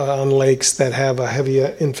areas on lakes that have a heavy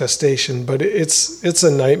infestation, but it's a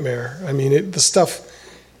nightmare. I mean, the stuff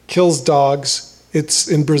kills dogs. It's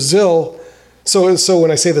in Brazil. So when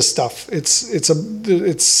I say the stuff, it's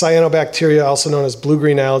cyanobacteria, also known as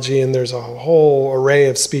blue-green algae, and there's a whole array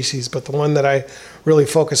of species. But the one that I really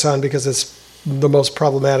focus on because it's the most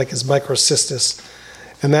problematic is microcystis,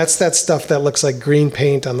 and that's that stuff that looks like green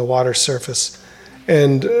paint on the water surface,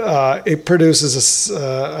 and it produces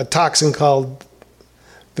a toxin called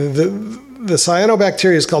the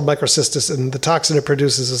cyanobacteria is called microcystis, and the toxin it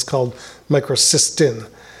produces is called microcystin.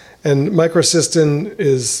 And microcystin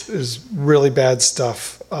is really bad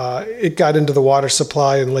stuff. It got into the water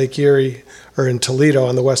supply in Lake Erie, or in Toledo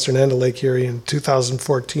on the western end of Lake Erie in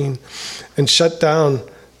 2014, and shut down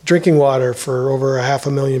drinking water for over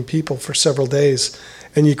 500,000 people for several days.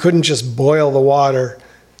 And you couldn't just boil the water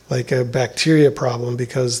like a bacteria problem,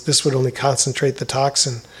 because this would only concentrate the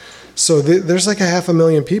toxin. So there's like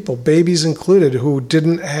 500,000 people, babies included, who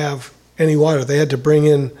didn't have any water. They had to bring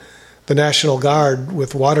in the National Guard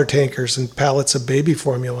with water tankers and pallets of baby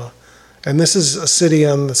formula. And this is a city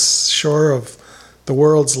on the shore of the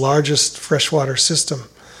world's largest freshwater system.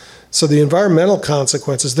 So the environmental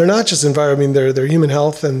consequences, they're not just environmental, they're human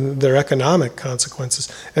health and their economic consequences.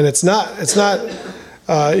 And it's not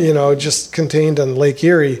just contained on Lake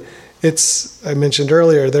Erie. I mentioned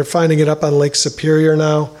earlier, they're finding it up on Lake Superior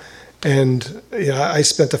now. And I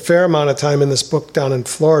spent a fair amount of time in this book down in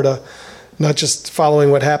Florida, not just following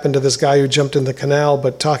what happened to this guy who jumped in the canal,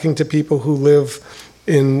 but talking to people who live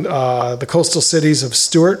in the coastal cities of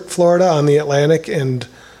Stuart, Florida on the Atlantic, and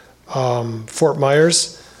Fort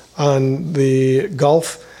Myers on the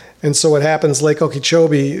Gulf. And so what happens, Lake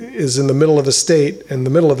Okeechobee is in the middle of the state, and the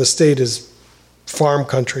middle of the state is farm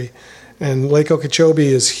country. And Lake Okeechobee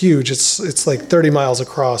is huge. It's like 30 miles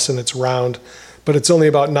across, and it's round, but it's only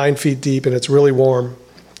about 9 feet deep, and it's really warm,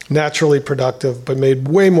 naturally productive, but made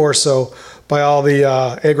way more so by all the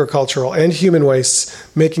agricultural and human wastes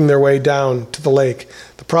making their way down to the lake.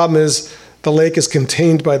 The problem is the lake is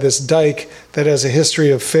contained by this dike that has a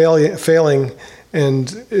history of failing,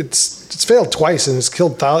 and it's failed twice, and it's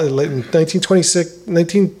killed in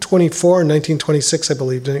 1924 and 1926, I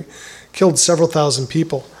believe, and it killed several thousand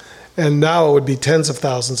people. And now it would be tens of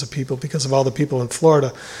thousands of people because of all the people in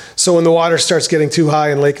Florida. So when the water starts getting too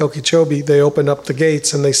high in Lake Okeechobee, they open up the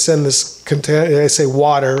gates and they send this, I say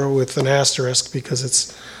water with an asterisk because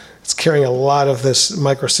it's carrying a lot of this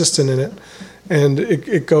microcystin in it. And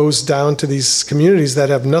it goes down to these communities that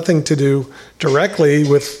have nothing to do directly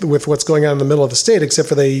with what's going on in the middle of the state, except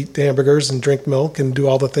for they eat hamburgers and drink milk and do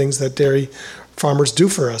all the things that dairy farmers do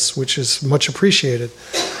for us, which is much appreciated.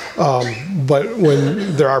 But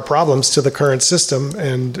when there are problems to the current system,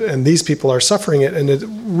 and these people are suffering it, and it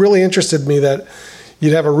really interested me that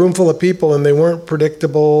you'd have a room full of people and they weren't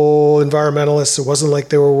predictable environmentalists. It wasn't like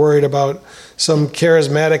they were worried about some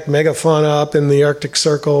charismatic megafauna up in the Arctic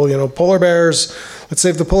Circle, polar bears, let's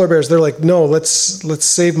save the polar bears. They're like, no, let's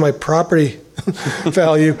save my property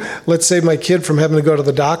value. Let's save my kid from having to go to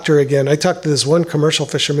the doctor again. I talked to this one commercial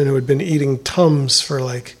fisherman who had been eating Tums for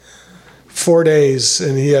like 4 days,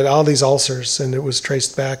 and he had all these ulcers, and it was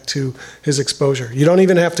traced back to his exposure. You don't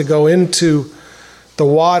even have to go into the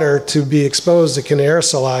water to be exposed. It can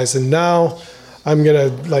aerosolize. And now I'm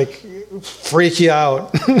going to freak you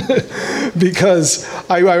out because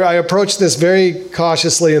I approach this very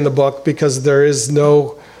cautiously in the book because there is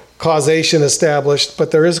no causation established,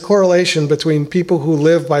 but there is a correlation between people who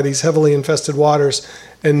live by these heavily infested waters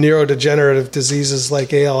and neurodegenerative diseases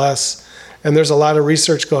like ALS. And there's a lot of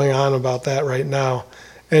research going on about that right now.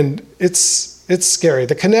 And it's scary.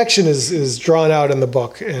 The connection is drawn out in the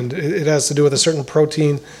book, and it has to do with a certain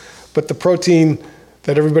protein. But the protein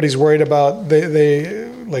that everybody's worried about, they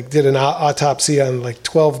did an autopsy on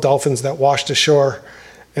 12 dolphins that washed ashore,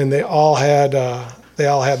 and they all had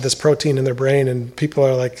this protein in their brain. And people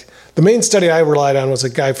are like, the main study I relied on was a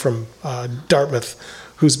guy from Dartmouth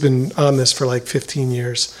who's been on this for 15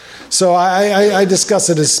 years. So I discuss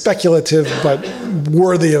it as speculative, but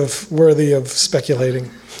worthy of speculating.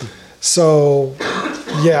 So,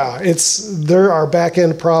 yeah, there are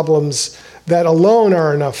back-end problems that alone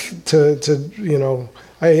are enough to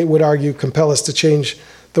I would argue, compel us to change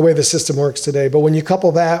the way the system works today. But when you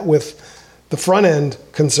couple that with the front-end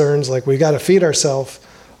concerns, like we got to feed ourselves,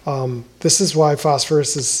 this is why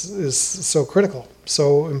phosphorus is so critical,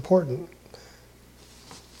 so important.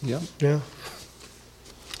 Yeah. Yeah.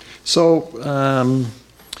 So,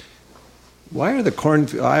 why are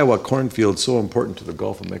the Iowa cornfields so important to the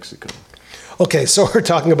Gulf of Mexico? Okay, so we're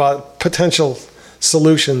talking about potential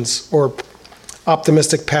solutions or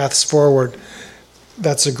optimistic paths forward.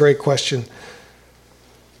 That's a great question.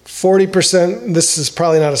 40%, this is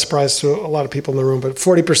probably not a surprise to a lot of people in the room, but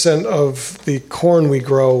 40% of the corn we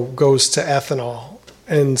grow goes to ethanol.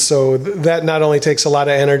 And so that not only takes a lot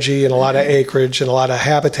of energy and a lot of acreage and a lot of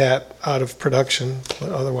habitat out of production,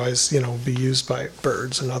 otherwise, be used by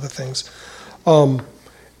birds and other things.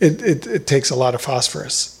 It takes a lot of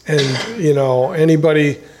phosphorus. And,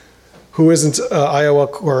 anybody who isn't Iowa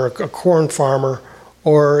or a corn farmer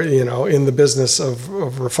or, in the business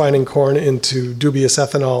of refining corn into dubious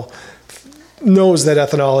ethanol knows that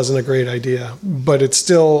ethanol isn't a great idea. But it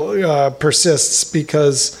still persists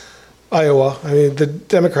because Iowa, the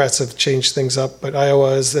Democrats have changed things up, but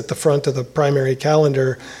Iowa is at the front of the primary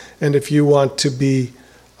calendar. And if you want to be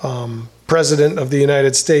president of the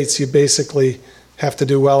United States, you basically have to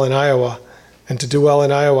do well in Iowa. And to do well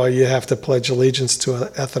in Iowa, you have to pledge allegiance to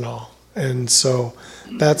ethanol. And so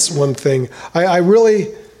that's one thing. I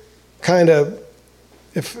really kind of,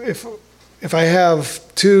 if I have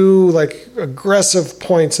two aggressive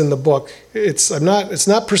points in the book, it's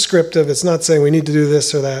not prescriptive. It's not saying we need to do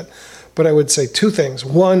this or that, but I would say two things.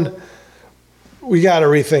 One, we got to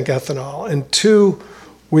rethink ethanol, and two,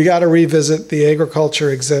 we got to revisit the agriculture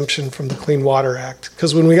exemption from the Clean Water Act.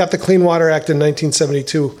 Because when we got the Clean Water Act in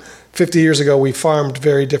 1972, 50 years ago, we farmed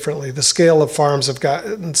very differently. The scale of farms have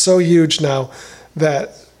gotten so huge now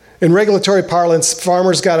that in regulatory parlance,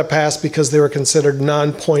 farmers got a pass because they were considered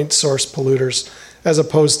non-point source polluters as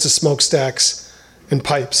opposed to smokestacks and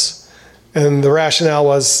pipes. And the rationale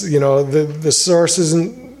was, the source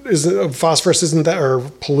isn't phosphorus isn't that, or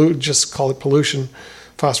just call it pollution,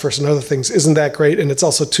 phosphorus and other things, isn't that great, and it's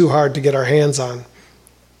also too hard to get our hands on.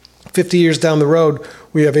 50 years down the road,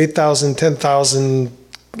 we have 8,000, 10,000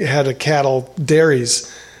 head of cattle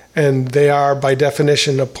dairies, and they are, by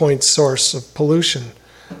definition, a point source of pollution.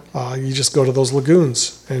 You just go to those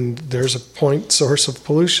lagoons, and there's a point source of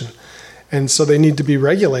pollution. And so they need to be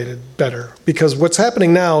regulated better, because what's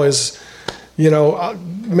happening now is,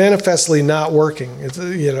 manifestly not working.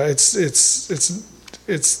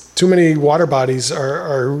 It's too many water bodies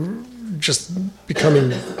are just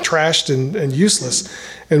becoming trashed and useless.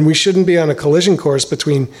 And we shouldn't be on a collision course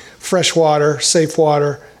between fresh water, safe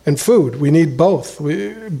water, and food. We need both.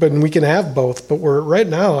 But we can have both. But we're right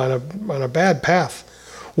now on a bad path.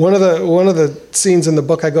 One of the scenes in the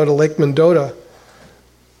book, I go to Lake Mendota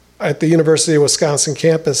at the University of Wisconsin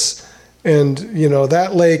campus, and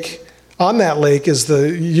that lake. On that lake is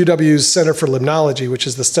the UW's Center for Limnology, which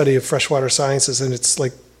is the study of freshwater sciences, and it's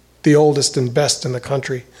the oldest and best in the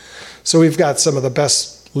country. So we've got some of the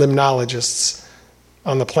best limnologists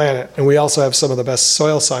on the planet, and we also have some of the best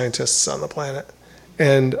soil scientists on the planet.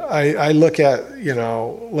 And I look at,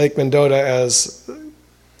 Lake Mendota as,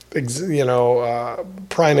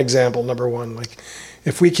 prime example, number one. Like,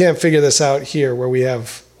 if we can't figure this out here where we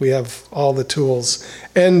have all the tools,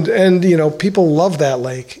 and people love that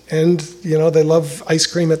lake, and they love ice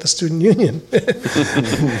cream at the student union,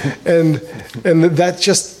 and that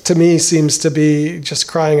just to me seems to be just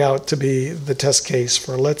crying out to be the test case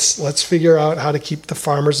for let's figure out how to keep the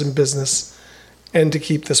farmers in business and to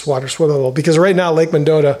keep this water swimmable, because right now Lake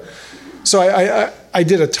Mendota. So I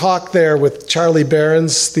did a talk there with Charlie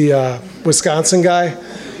Behrens, the Wisconsin guy.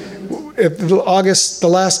 The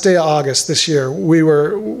last day of August this year, we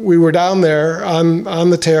were down there on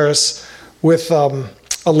the terrace with a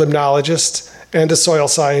limnologist and a soil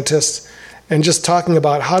scientist, and just talking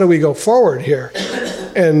about how do we go forward here.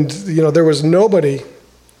 And there was nobody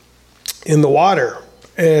in the water,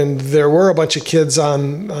 and there were a bunch of kids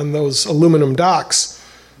on those aluminum docks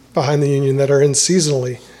behind the union that are in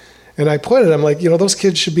seasonally. And I pointed, I'm like, those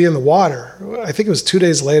kids should be in the water. I think it was 2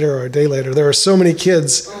 days later or a day later. There were so many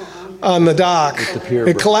kids on the dock,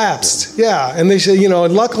 it collapsed. Yeah, and they said,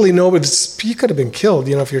 and luckily you could have been killed,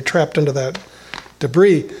 if you're trapped under that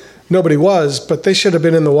debris. Nobody was, but they should have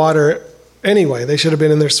been in the water anyway. They should have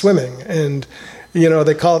been in there swimming. And,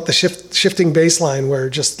 they call it the shifting baseline, where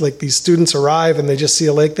just like these students arrive and they just see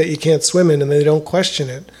a lake that you can't swim in and they don't question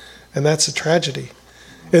it. And that's a tragedy.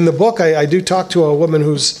 In the book, I do talk to a woman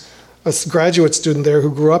who's a graduate student there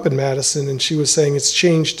who grew up in Madison, and she was saying it's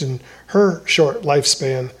changed in her short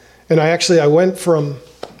lifespan. And I went from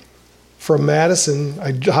Madison,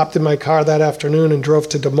 I hopped in my car that afternoon and drove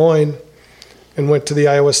to Des Moines and went to the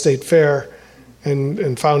Iowa State Fair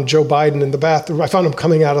and found Joe Biden in the bathroom. I found him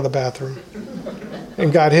coming out of the bathroom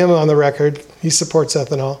and got him on the record. He supports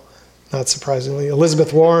ethanol, not surprisingly.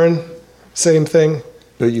 Elizabeth Warren, same thing.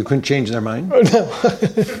 But you couldn't change their mind? No.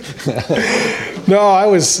 No, I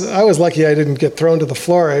was lucky I didn't get thrown to the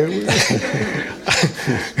floor.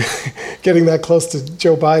 Getting that close to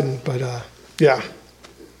Joe Biden, but yeah.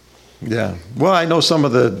 Yeah. Well, I know some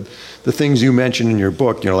of the things you mentioned in your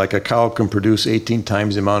book, like a cow can produce 18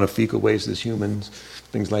 times the amount of fecal waste as humans,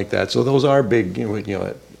 things like that. So those are big,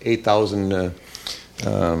 8,000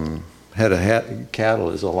 head of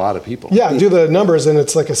cattle is a lot of people. Yeah, do the numbers, and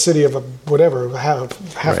it's like a city of half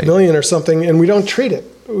right. million or something, and we don't treat it,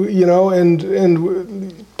 and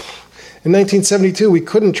in 1972, we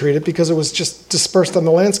couldn't treat it because it was just dispersed on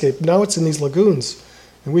the landscape. Now it's in these lagoons,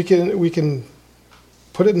 and we can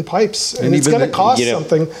put it in pipes, and it's going to cost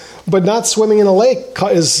something. But not swimming in a lake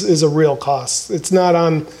is a real cost. It's not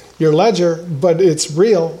on your ledger, but it's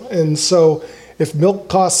real. And so if milk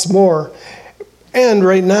costs more, and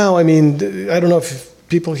right now, I don't know if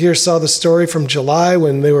people here saw the story from July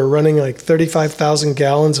when they were running like 35,000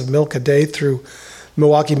 gallons of milk a day through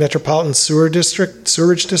Milwaukee Metropolitan Sewerage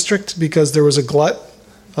District because there was a glut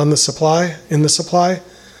in the supply.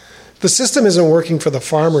 The system isn't working for the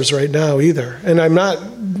farmers right now either. And I'm not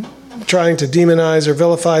trying to demonize or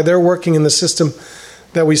vilify. They're working in the system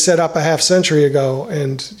that we set up a half century ago.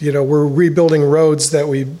 And, we're rebuilding roads that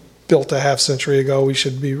we built a half century ago. We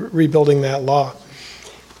should be rebuilding that law.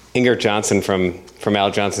 Inger Johnson from Al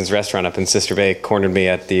Johnson's restaurant up in Sister Bay cornered me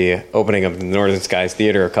at the opening of the Northern Skies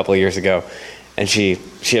Theater a couple of years ago. And she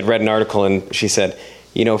had read an article, and she said,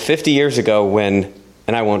 50 years ago when,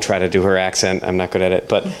 and I won't try to do her accent, I'm not good at it,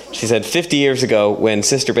 but she said 50 years ago when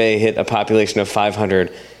Sister Bay hit a population of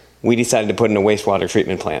 500, we decided to put in a wastewater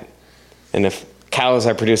treatment plant. And if cows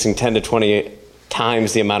are producing 10 to 20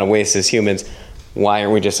 times the amount of waste as humans, why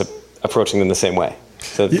aren't we just approaching them the same way?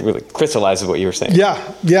 So it really crystallizes what you were saying.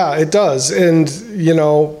 Yeah, it does. And,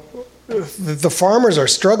 the farmers are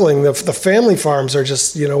struggling. The family farms are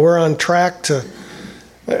just, we're on track to,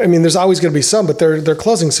 there's always going to be some, but they're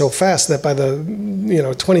closing so fast that by the,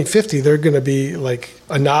 2050, they're going to be like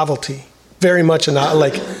a novelty, very much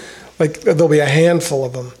like there'll be a handful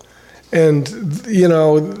of them. And,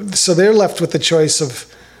 so they're left with the choice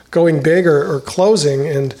of going big or closing.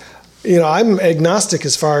 And, I'm agnostic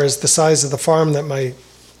as far as the size of the farm that my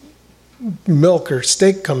milk or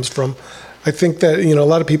steak comes from. I think that, a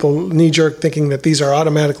lot of people knee-jerk thinking that these are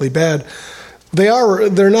automatically bad.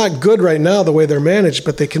 They're not good right now the way they're managed,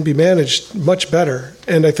 but they can be managed much better.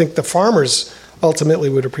 And I think the farmers ultimately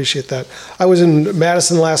would appreciate that. I was in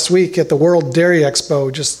Madison last week at the World Dairy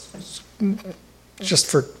Expo, just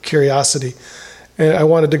for curiosity. And I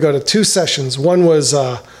wanted to go to two sessions. One was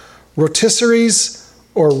rotisseries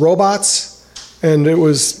or robots. And it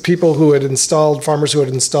was farmers who had installed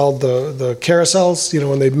the carousels.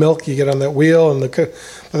 When they milk, you get on that wheel, and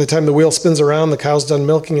by the time the wheel spins around, the cow's done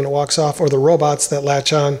milking and it walks off. Or the robots that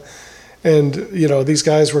latch on And, these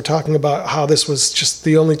guys were talking about how this was just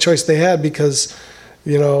the only choice they had because,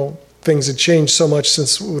 things had changed so much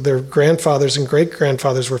since their grandfathers and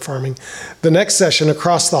great-grandfathers were farming. The next session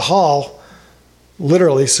across the hall,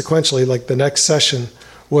 literally sequentially, like the next session,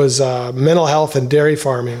 was mental health and dairy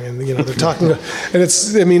farming. And, they're talking, and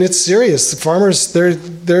it's serious. The farmers,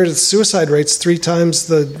 their suicide rate's 3 times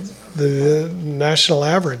the national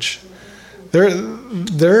average.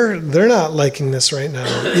 They're not liking this right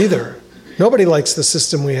now either. Nobody likes the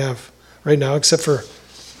system we have right now, except for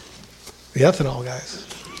the ethanol guys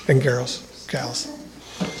and gals.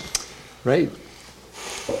 Right.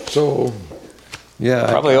 So, yeah.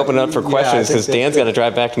 Probably open it up for questions because Dan's got to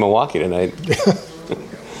drive back to Milwaukee tonight.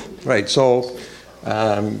 Right. So,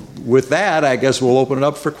 with that, I guess we'll open it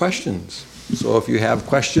up for questions. So, if you have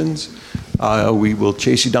questions, we will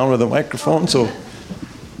chase you down with a microphone. So.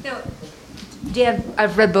 Dan,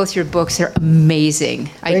 I've read both your books. They're amazing.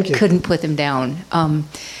 Thank you. Couldn't put them down.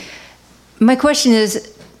 My question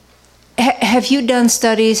is, have you done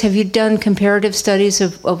studies, have you done comparative studies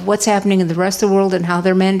of what's happening in the rest of the world and how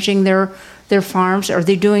they're managing their farms? Are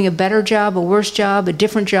they doing a better job, a worse job, a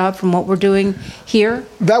different job from what we're doing here?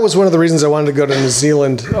 That was one of the reasons I wanted to go to New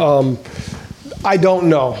Zealand. I don't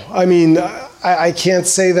know. I mean, I can't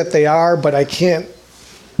say that they are, but I can't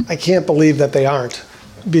believe that they aren't.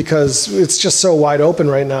 Because it's just so wide open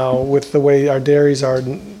right now with the way our dairies are.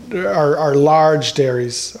 Our large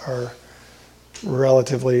dairies are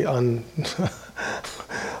relatively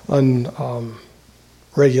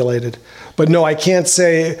unregulated. But no, I can't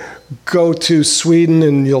say go to Sweden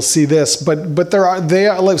and you'll see this. But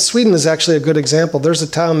like Sweden is actually a good example. There's a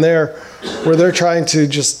town there where they're trying to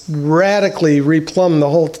just radically replumb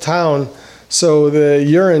the whole town, so the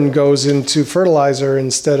urine goes into fertilizer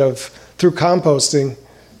instead of through composting.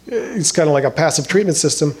 It's kind of like a passive treatment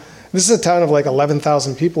system. This is a town of like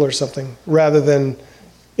 11,000 people or something, rather than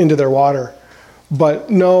into their water. But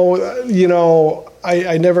no,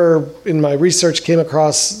 I never, in my research, came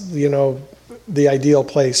across, the ideal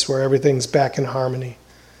place where everything's back in harmony.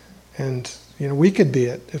 And, we could be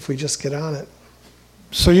it if we just get on it.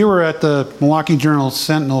 So you were at the Milwaukee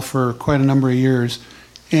Journal-Sentinel for quite a number of years.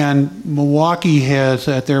 And Milwaukee has,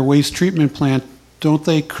 at their waste treatment plant, don't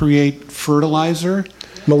they create fertilizer?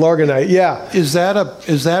 Milorganite, yeah. Is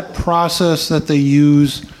that process that they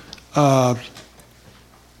use? I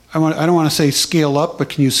don't want to say scale up, but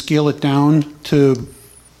can you scale it down so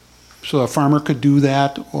a farmer could do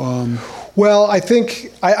that? Well, I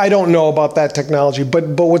think I don't know about that technology, but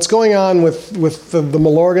what's going on with the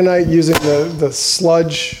Milorganite using the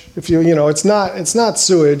sludge? It's not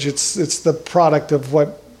sewage. It's the product of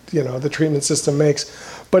what the treatment system makes.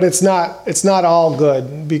 But it's not all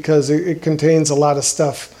good because it contains a lot of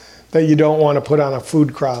stuff that you don't want to put on a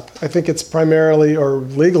food crop. I think it's primarily, or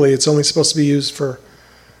legally, it's only supposed to be used for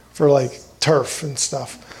like turf and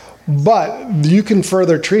stuff. But you can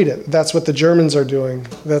further treat it. That's what the Germans are doing.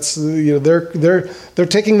 That's they're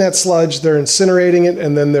taking that sludge, they're incinerating it,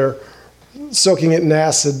 and then they're soaking it in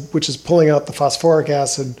acid, which is pulling out the phosphoric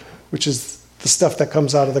acid, which is the stuff that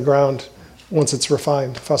comes out of the ground once it's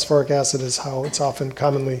refined. Phosphoric acid is how it's often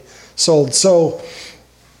commonly sold. So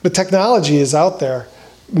the technology is out there.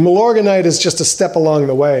 Milorganite is just a step along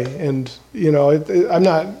the way. And, I'm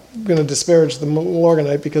not going to disparage the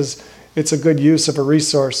Milorganite because it's a good use of a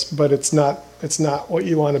resource, but it's not what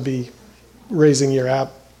you want to be raising your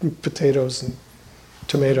potatoes and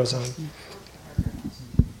tomatoes on.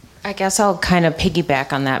 I guess I'll kind of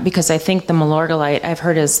piggyback on that because I think the Milorganite I've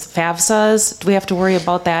heard is FAFSAs. Do we have to worry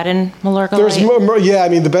about that in Milorganite? There's more, yeah. I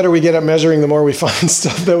mean, the better we get at measuring, the more we find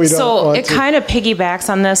stuff that we don't want to. So it kind of piggybacks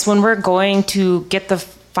on this. When we're going to get the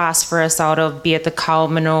phosphorus out of, be it the cow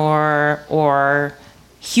manure or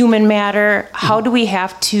human matter, how do we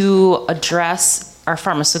have to address our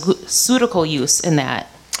pharmaceutical use in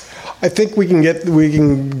that? I think we can get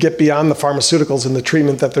beyond the pharmaceuticals in the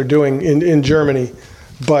treatment that they're doing in Germany.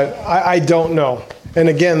 But I don't know. And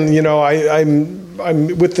again,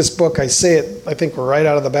 I'm with this book. I say it, I think, right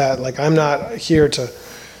out of the bat. Like, I'm not here to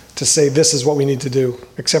say this is what we need to do,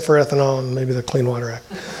 except for ethanol and maybe the Clean Water Act.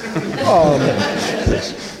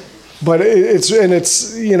 But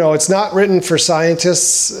it's not written for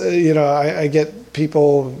scientists. I get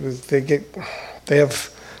people, they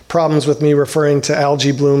have problems with me referring to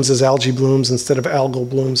algae blooms as algae blooms instead of algal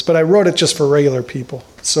blooms. But I wrote it just for regular people,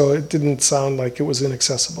 so it didn't sound like it was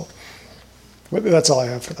inaccessible. But that's all I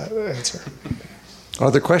have for that answer.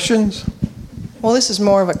 Other questions? Well, this is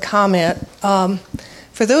more of a comment.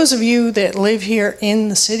 For those of you that live here in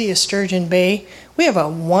the city of Sturgeon Bay, we have a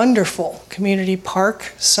wonderful community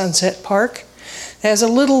park, Sunset Park, has a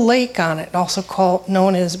little lake on it, also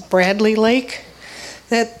known as Bradley Lake.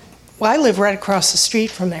 I live right across the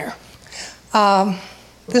street from there.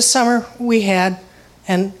 This summer we had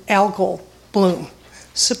an algal bloom,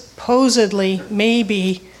 supposedly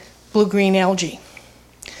maybe blue-green algae.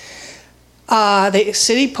 The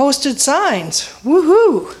city posted signs.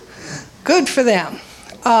 Woohoo! Good for them.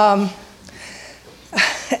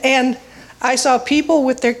 And I saw people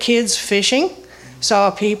with their kids fishing,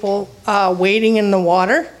 saw people wading in the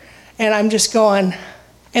water, and I'm just going,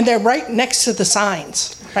 and they're right next to the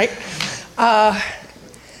signs, right?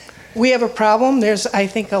 We have a problem. There's, I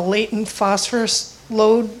think, a latent phosphorus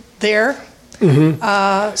load there.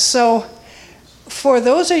 Mm-hmm. So for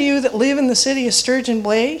those of you that live in the city of Sturgeon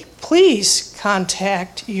Bay, please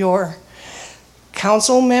contact your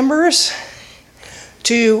council members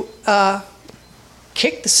to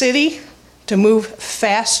kick the city to move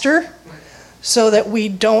faster so that we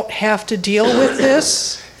don't have to deal with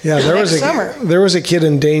this next summer. There was a kid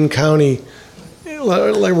in Dane County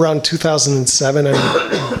like around 2007, I'm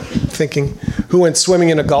thinking, who went swimming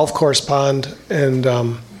in a golf course pond and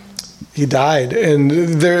he died. And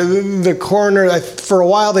the coroner, for a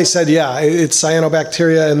while they said, yeah, it's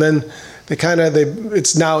cyanobacteria, and then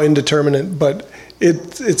it's now indeterminate, but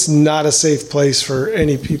it's not a safe place for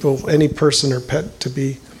any person or pet to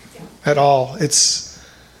be at all.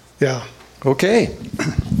 Yeah. Okay.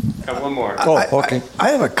 Got one more. Okay. I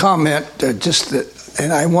have a comment,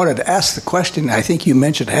 and I wanted to ask the question. I think you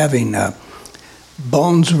mentioned having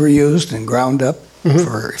bones were used and ground up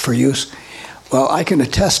for use. Well, I can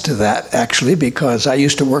attest to that, actually, because I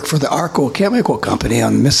used to work for the Arco Chemical Company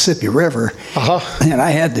on the Mississippi River, and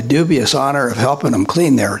I had the dubious honor of helping them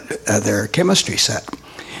clean their chemistry set.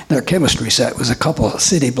 Their chemistry set was a couple of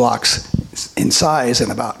city blocks in size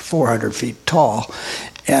and about 400 feet tall,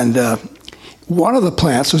 and one of the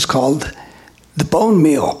plants was called the bone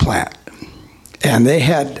meal plant, and they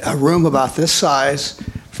had a room about this size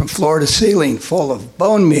from floor to ceiling full of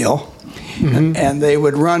bone meal. Mm-hmm. And they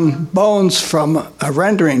would run bones from a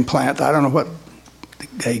rendering plant. I don't know what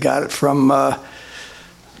they got it from.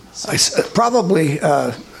 Probably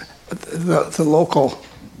the local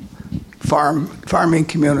farming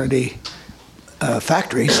community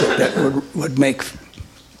factories that would make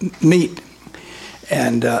meat.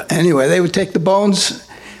 And anyway, they would take the bones,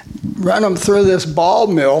 run them through this ball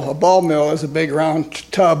mill. A ball mill is a big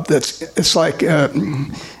round tub it's like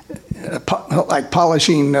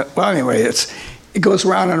polishing. Well, anyway, it goes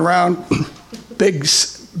round and around, big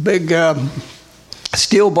steel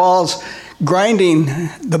balls, grinding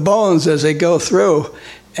the bones as they go through,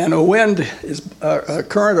 and a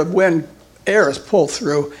current of wind air is pulled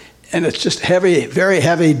through, and it's just heavy, very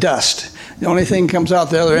heavy dust. The only thing that comes out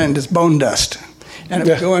the other end is bone dust, and it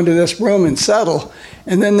would go into this room and settle,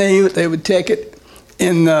 and then they would take it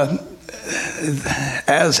in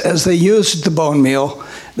as they used the bone meal.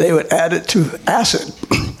 They would add it to acid,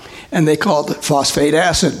 and they called it phosphate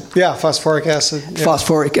acid. Yeah, phosphoric acid. Yeah.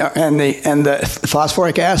 Phosphoric, and the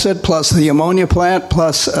phosphoric acid plus the ammonia plant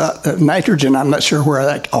plus nitrogen. I'm not sure where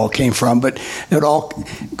that all came from, but it would all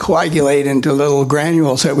coagulate into little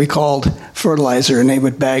granules that we called fertilizer, and they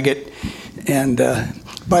would bag it. And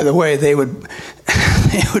by the way, they would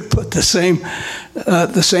put the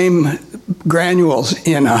same granules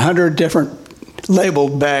in 100 different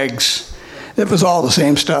labeled bags. It was all the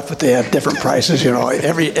same stuff, but they had different prices. You know,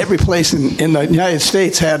 every place in the United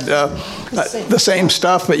States had the same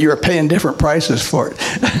stuff, but you were paying different prices for it.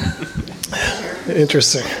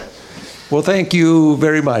 Interesting. Well, thank you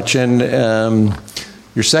very much. And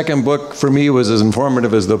your second book for me was as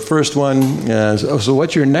informative as the first one. So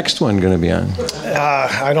what's your next one going to be on?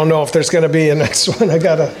 I don't know if there's going to be a next one. I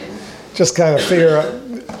got to just kind of figure out.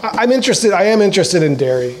 I am interested in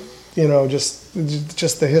dairy, you know, just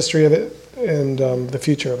the history of it and the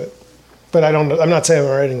future of it. But I'm not saying I'm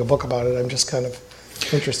writing a book about it. I'm just kind of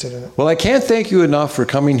interested in it. Well, I can't thank you enough for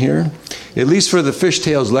coming here, at least for the Fish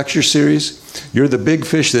Tales lecture series. You're the big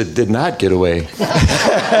fish that did not get away. Thank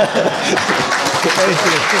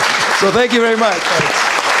you. So thank you very much.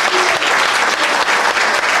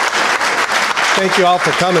 Thank you all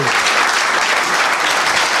for coming.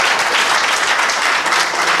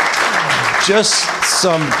 Just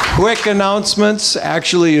some quick announcements.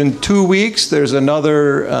 Actually, in 2 weeks, there's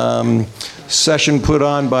another session put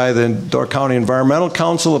on by the Door County Environmental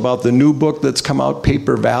Council about the new book that's come out,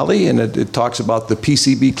 Paper Valley, and it talks about the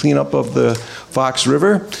PCB cleanup of the Fox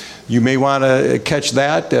River. You may want to catch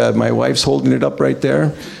that. My wife's holding it up right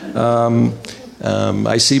there.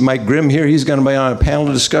 I see Mike Grimm here. He's going to be on a panel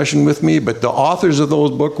discussion with me, but the authors of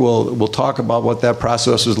those books will talk about what that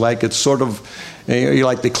process was like. It's sort of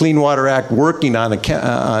like the Clean Water Act working on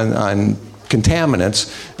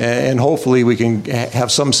contaminants, and hopefully we can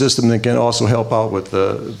have some system that can also help out with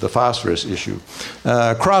the phosphorus issue.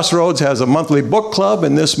 Crossroads has a monthly book club,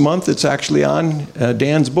 and this month it's actually on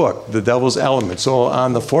Dan's book, The Devil's Element. So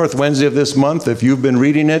on the fourth Wednesday of this month, if you've been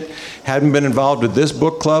reading it, hadn't been involved with this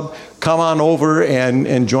book club, come on over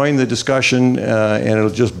and join the discussion, and it'll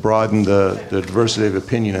just broaden the diversity of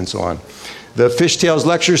opinion and so on. The Fishtails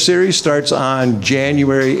Lecture Series starts on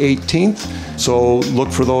January 18th, so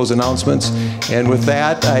look for those announcements. And with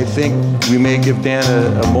that, I think we may give Dan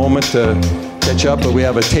a moment to catch up, but we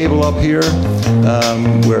have a table up here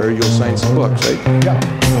where you'll sign some books, right?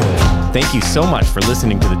 Yeah. Thank you so much for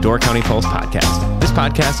listening to the Door County Pulse podcast. This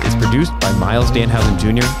podcast is produced by Myles Dannhausen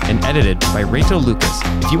Jr. and edited by Rachel Lucas.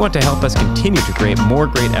 If you want to help us continue to create more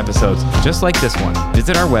great episodes just like this one,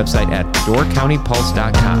 visit our website at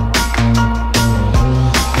doorcountypulse.com.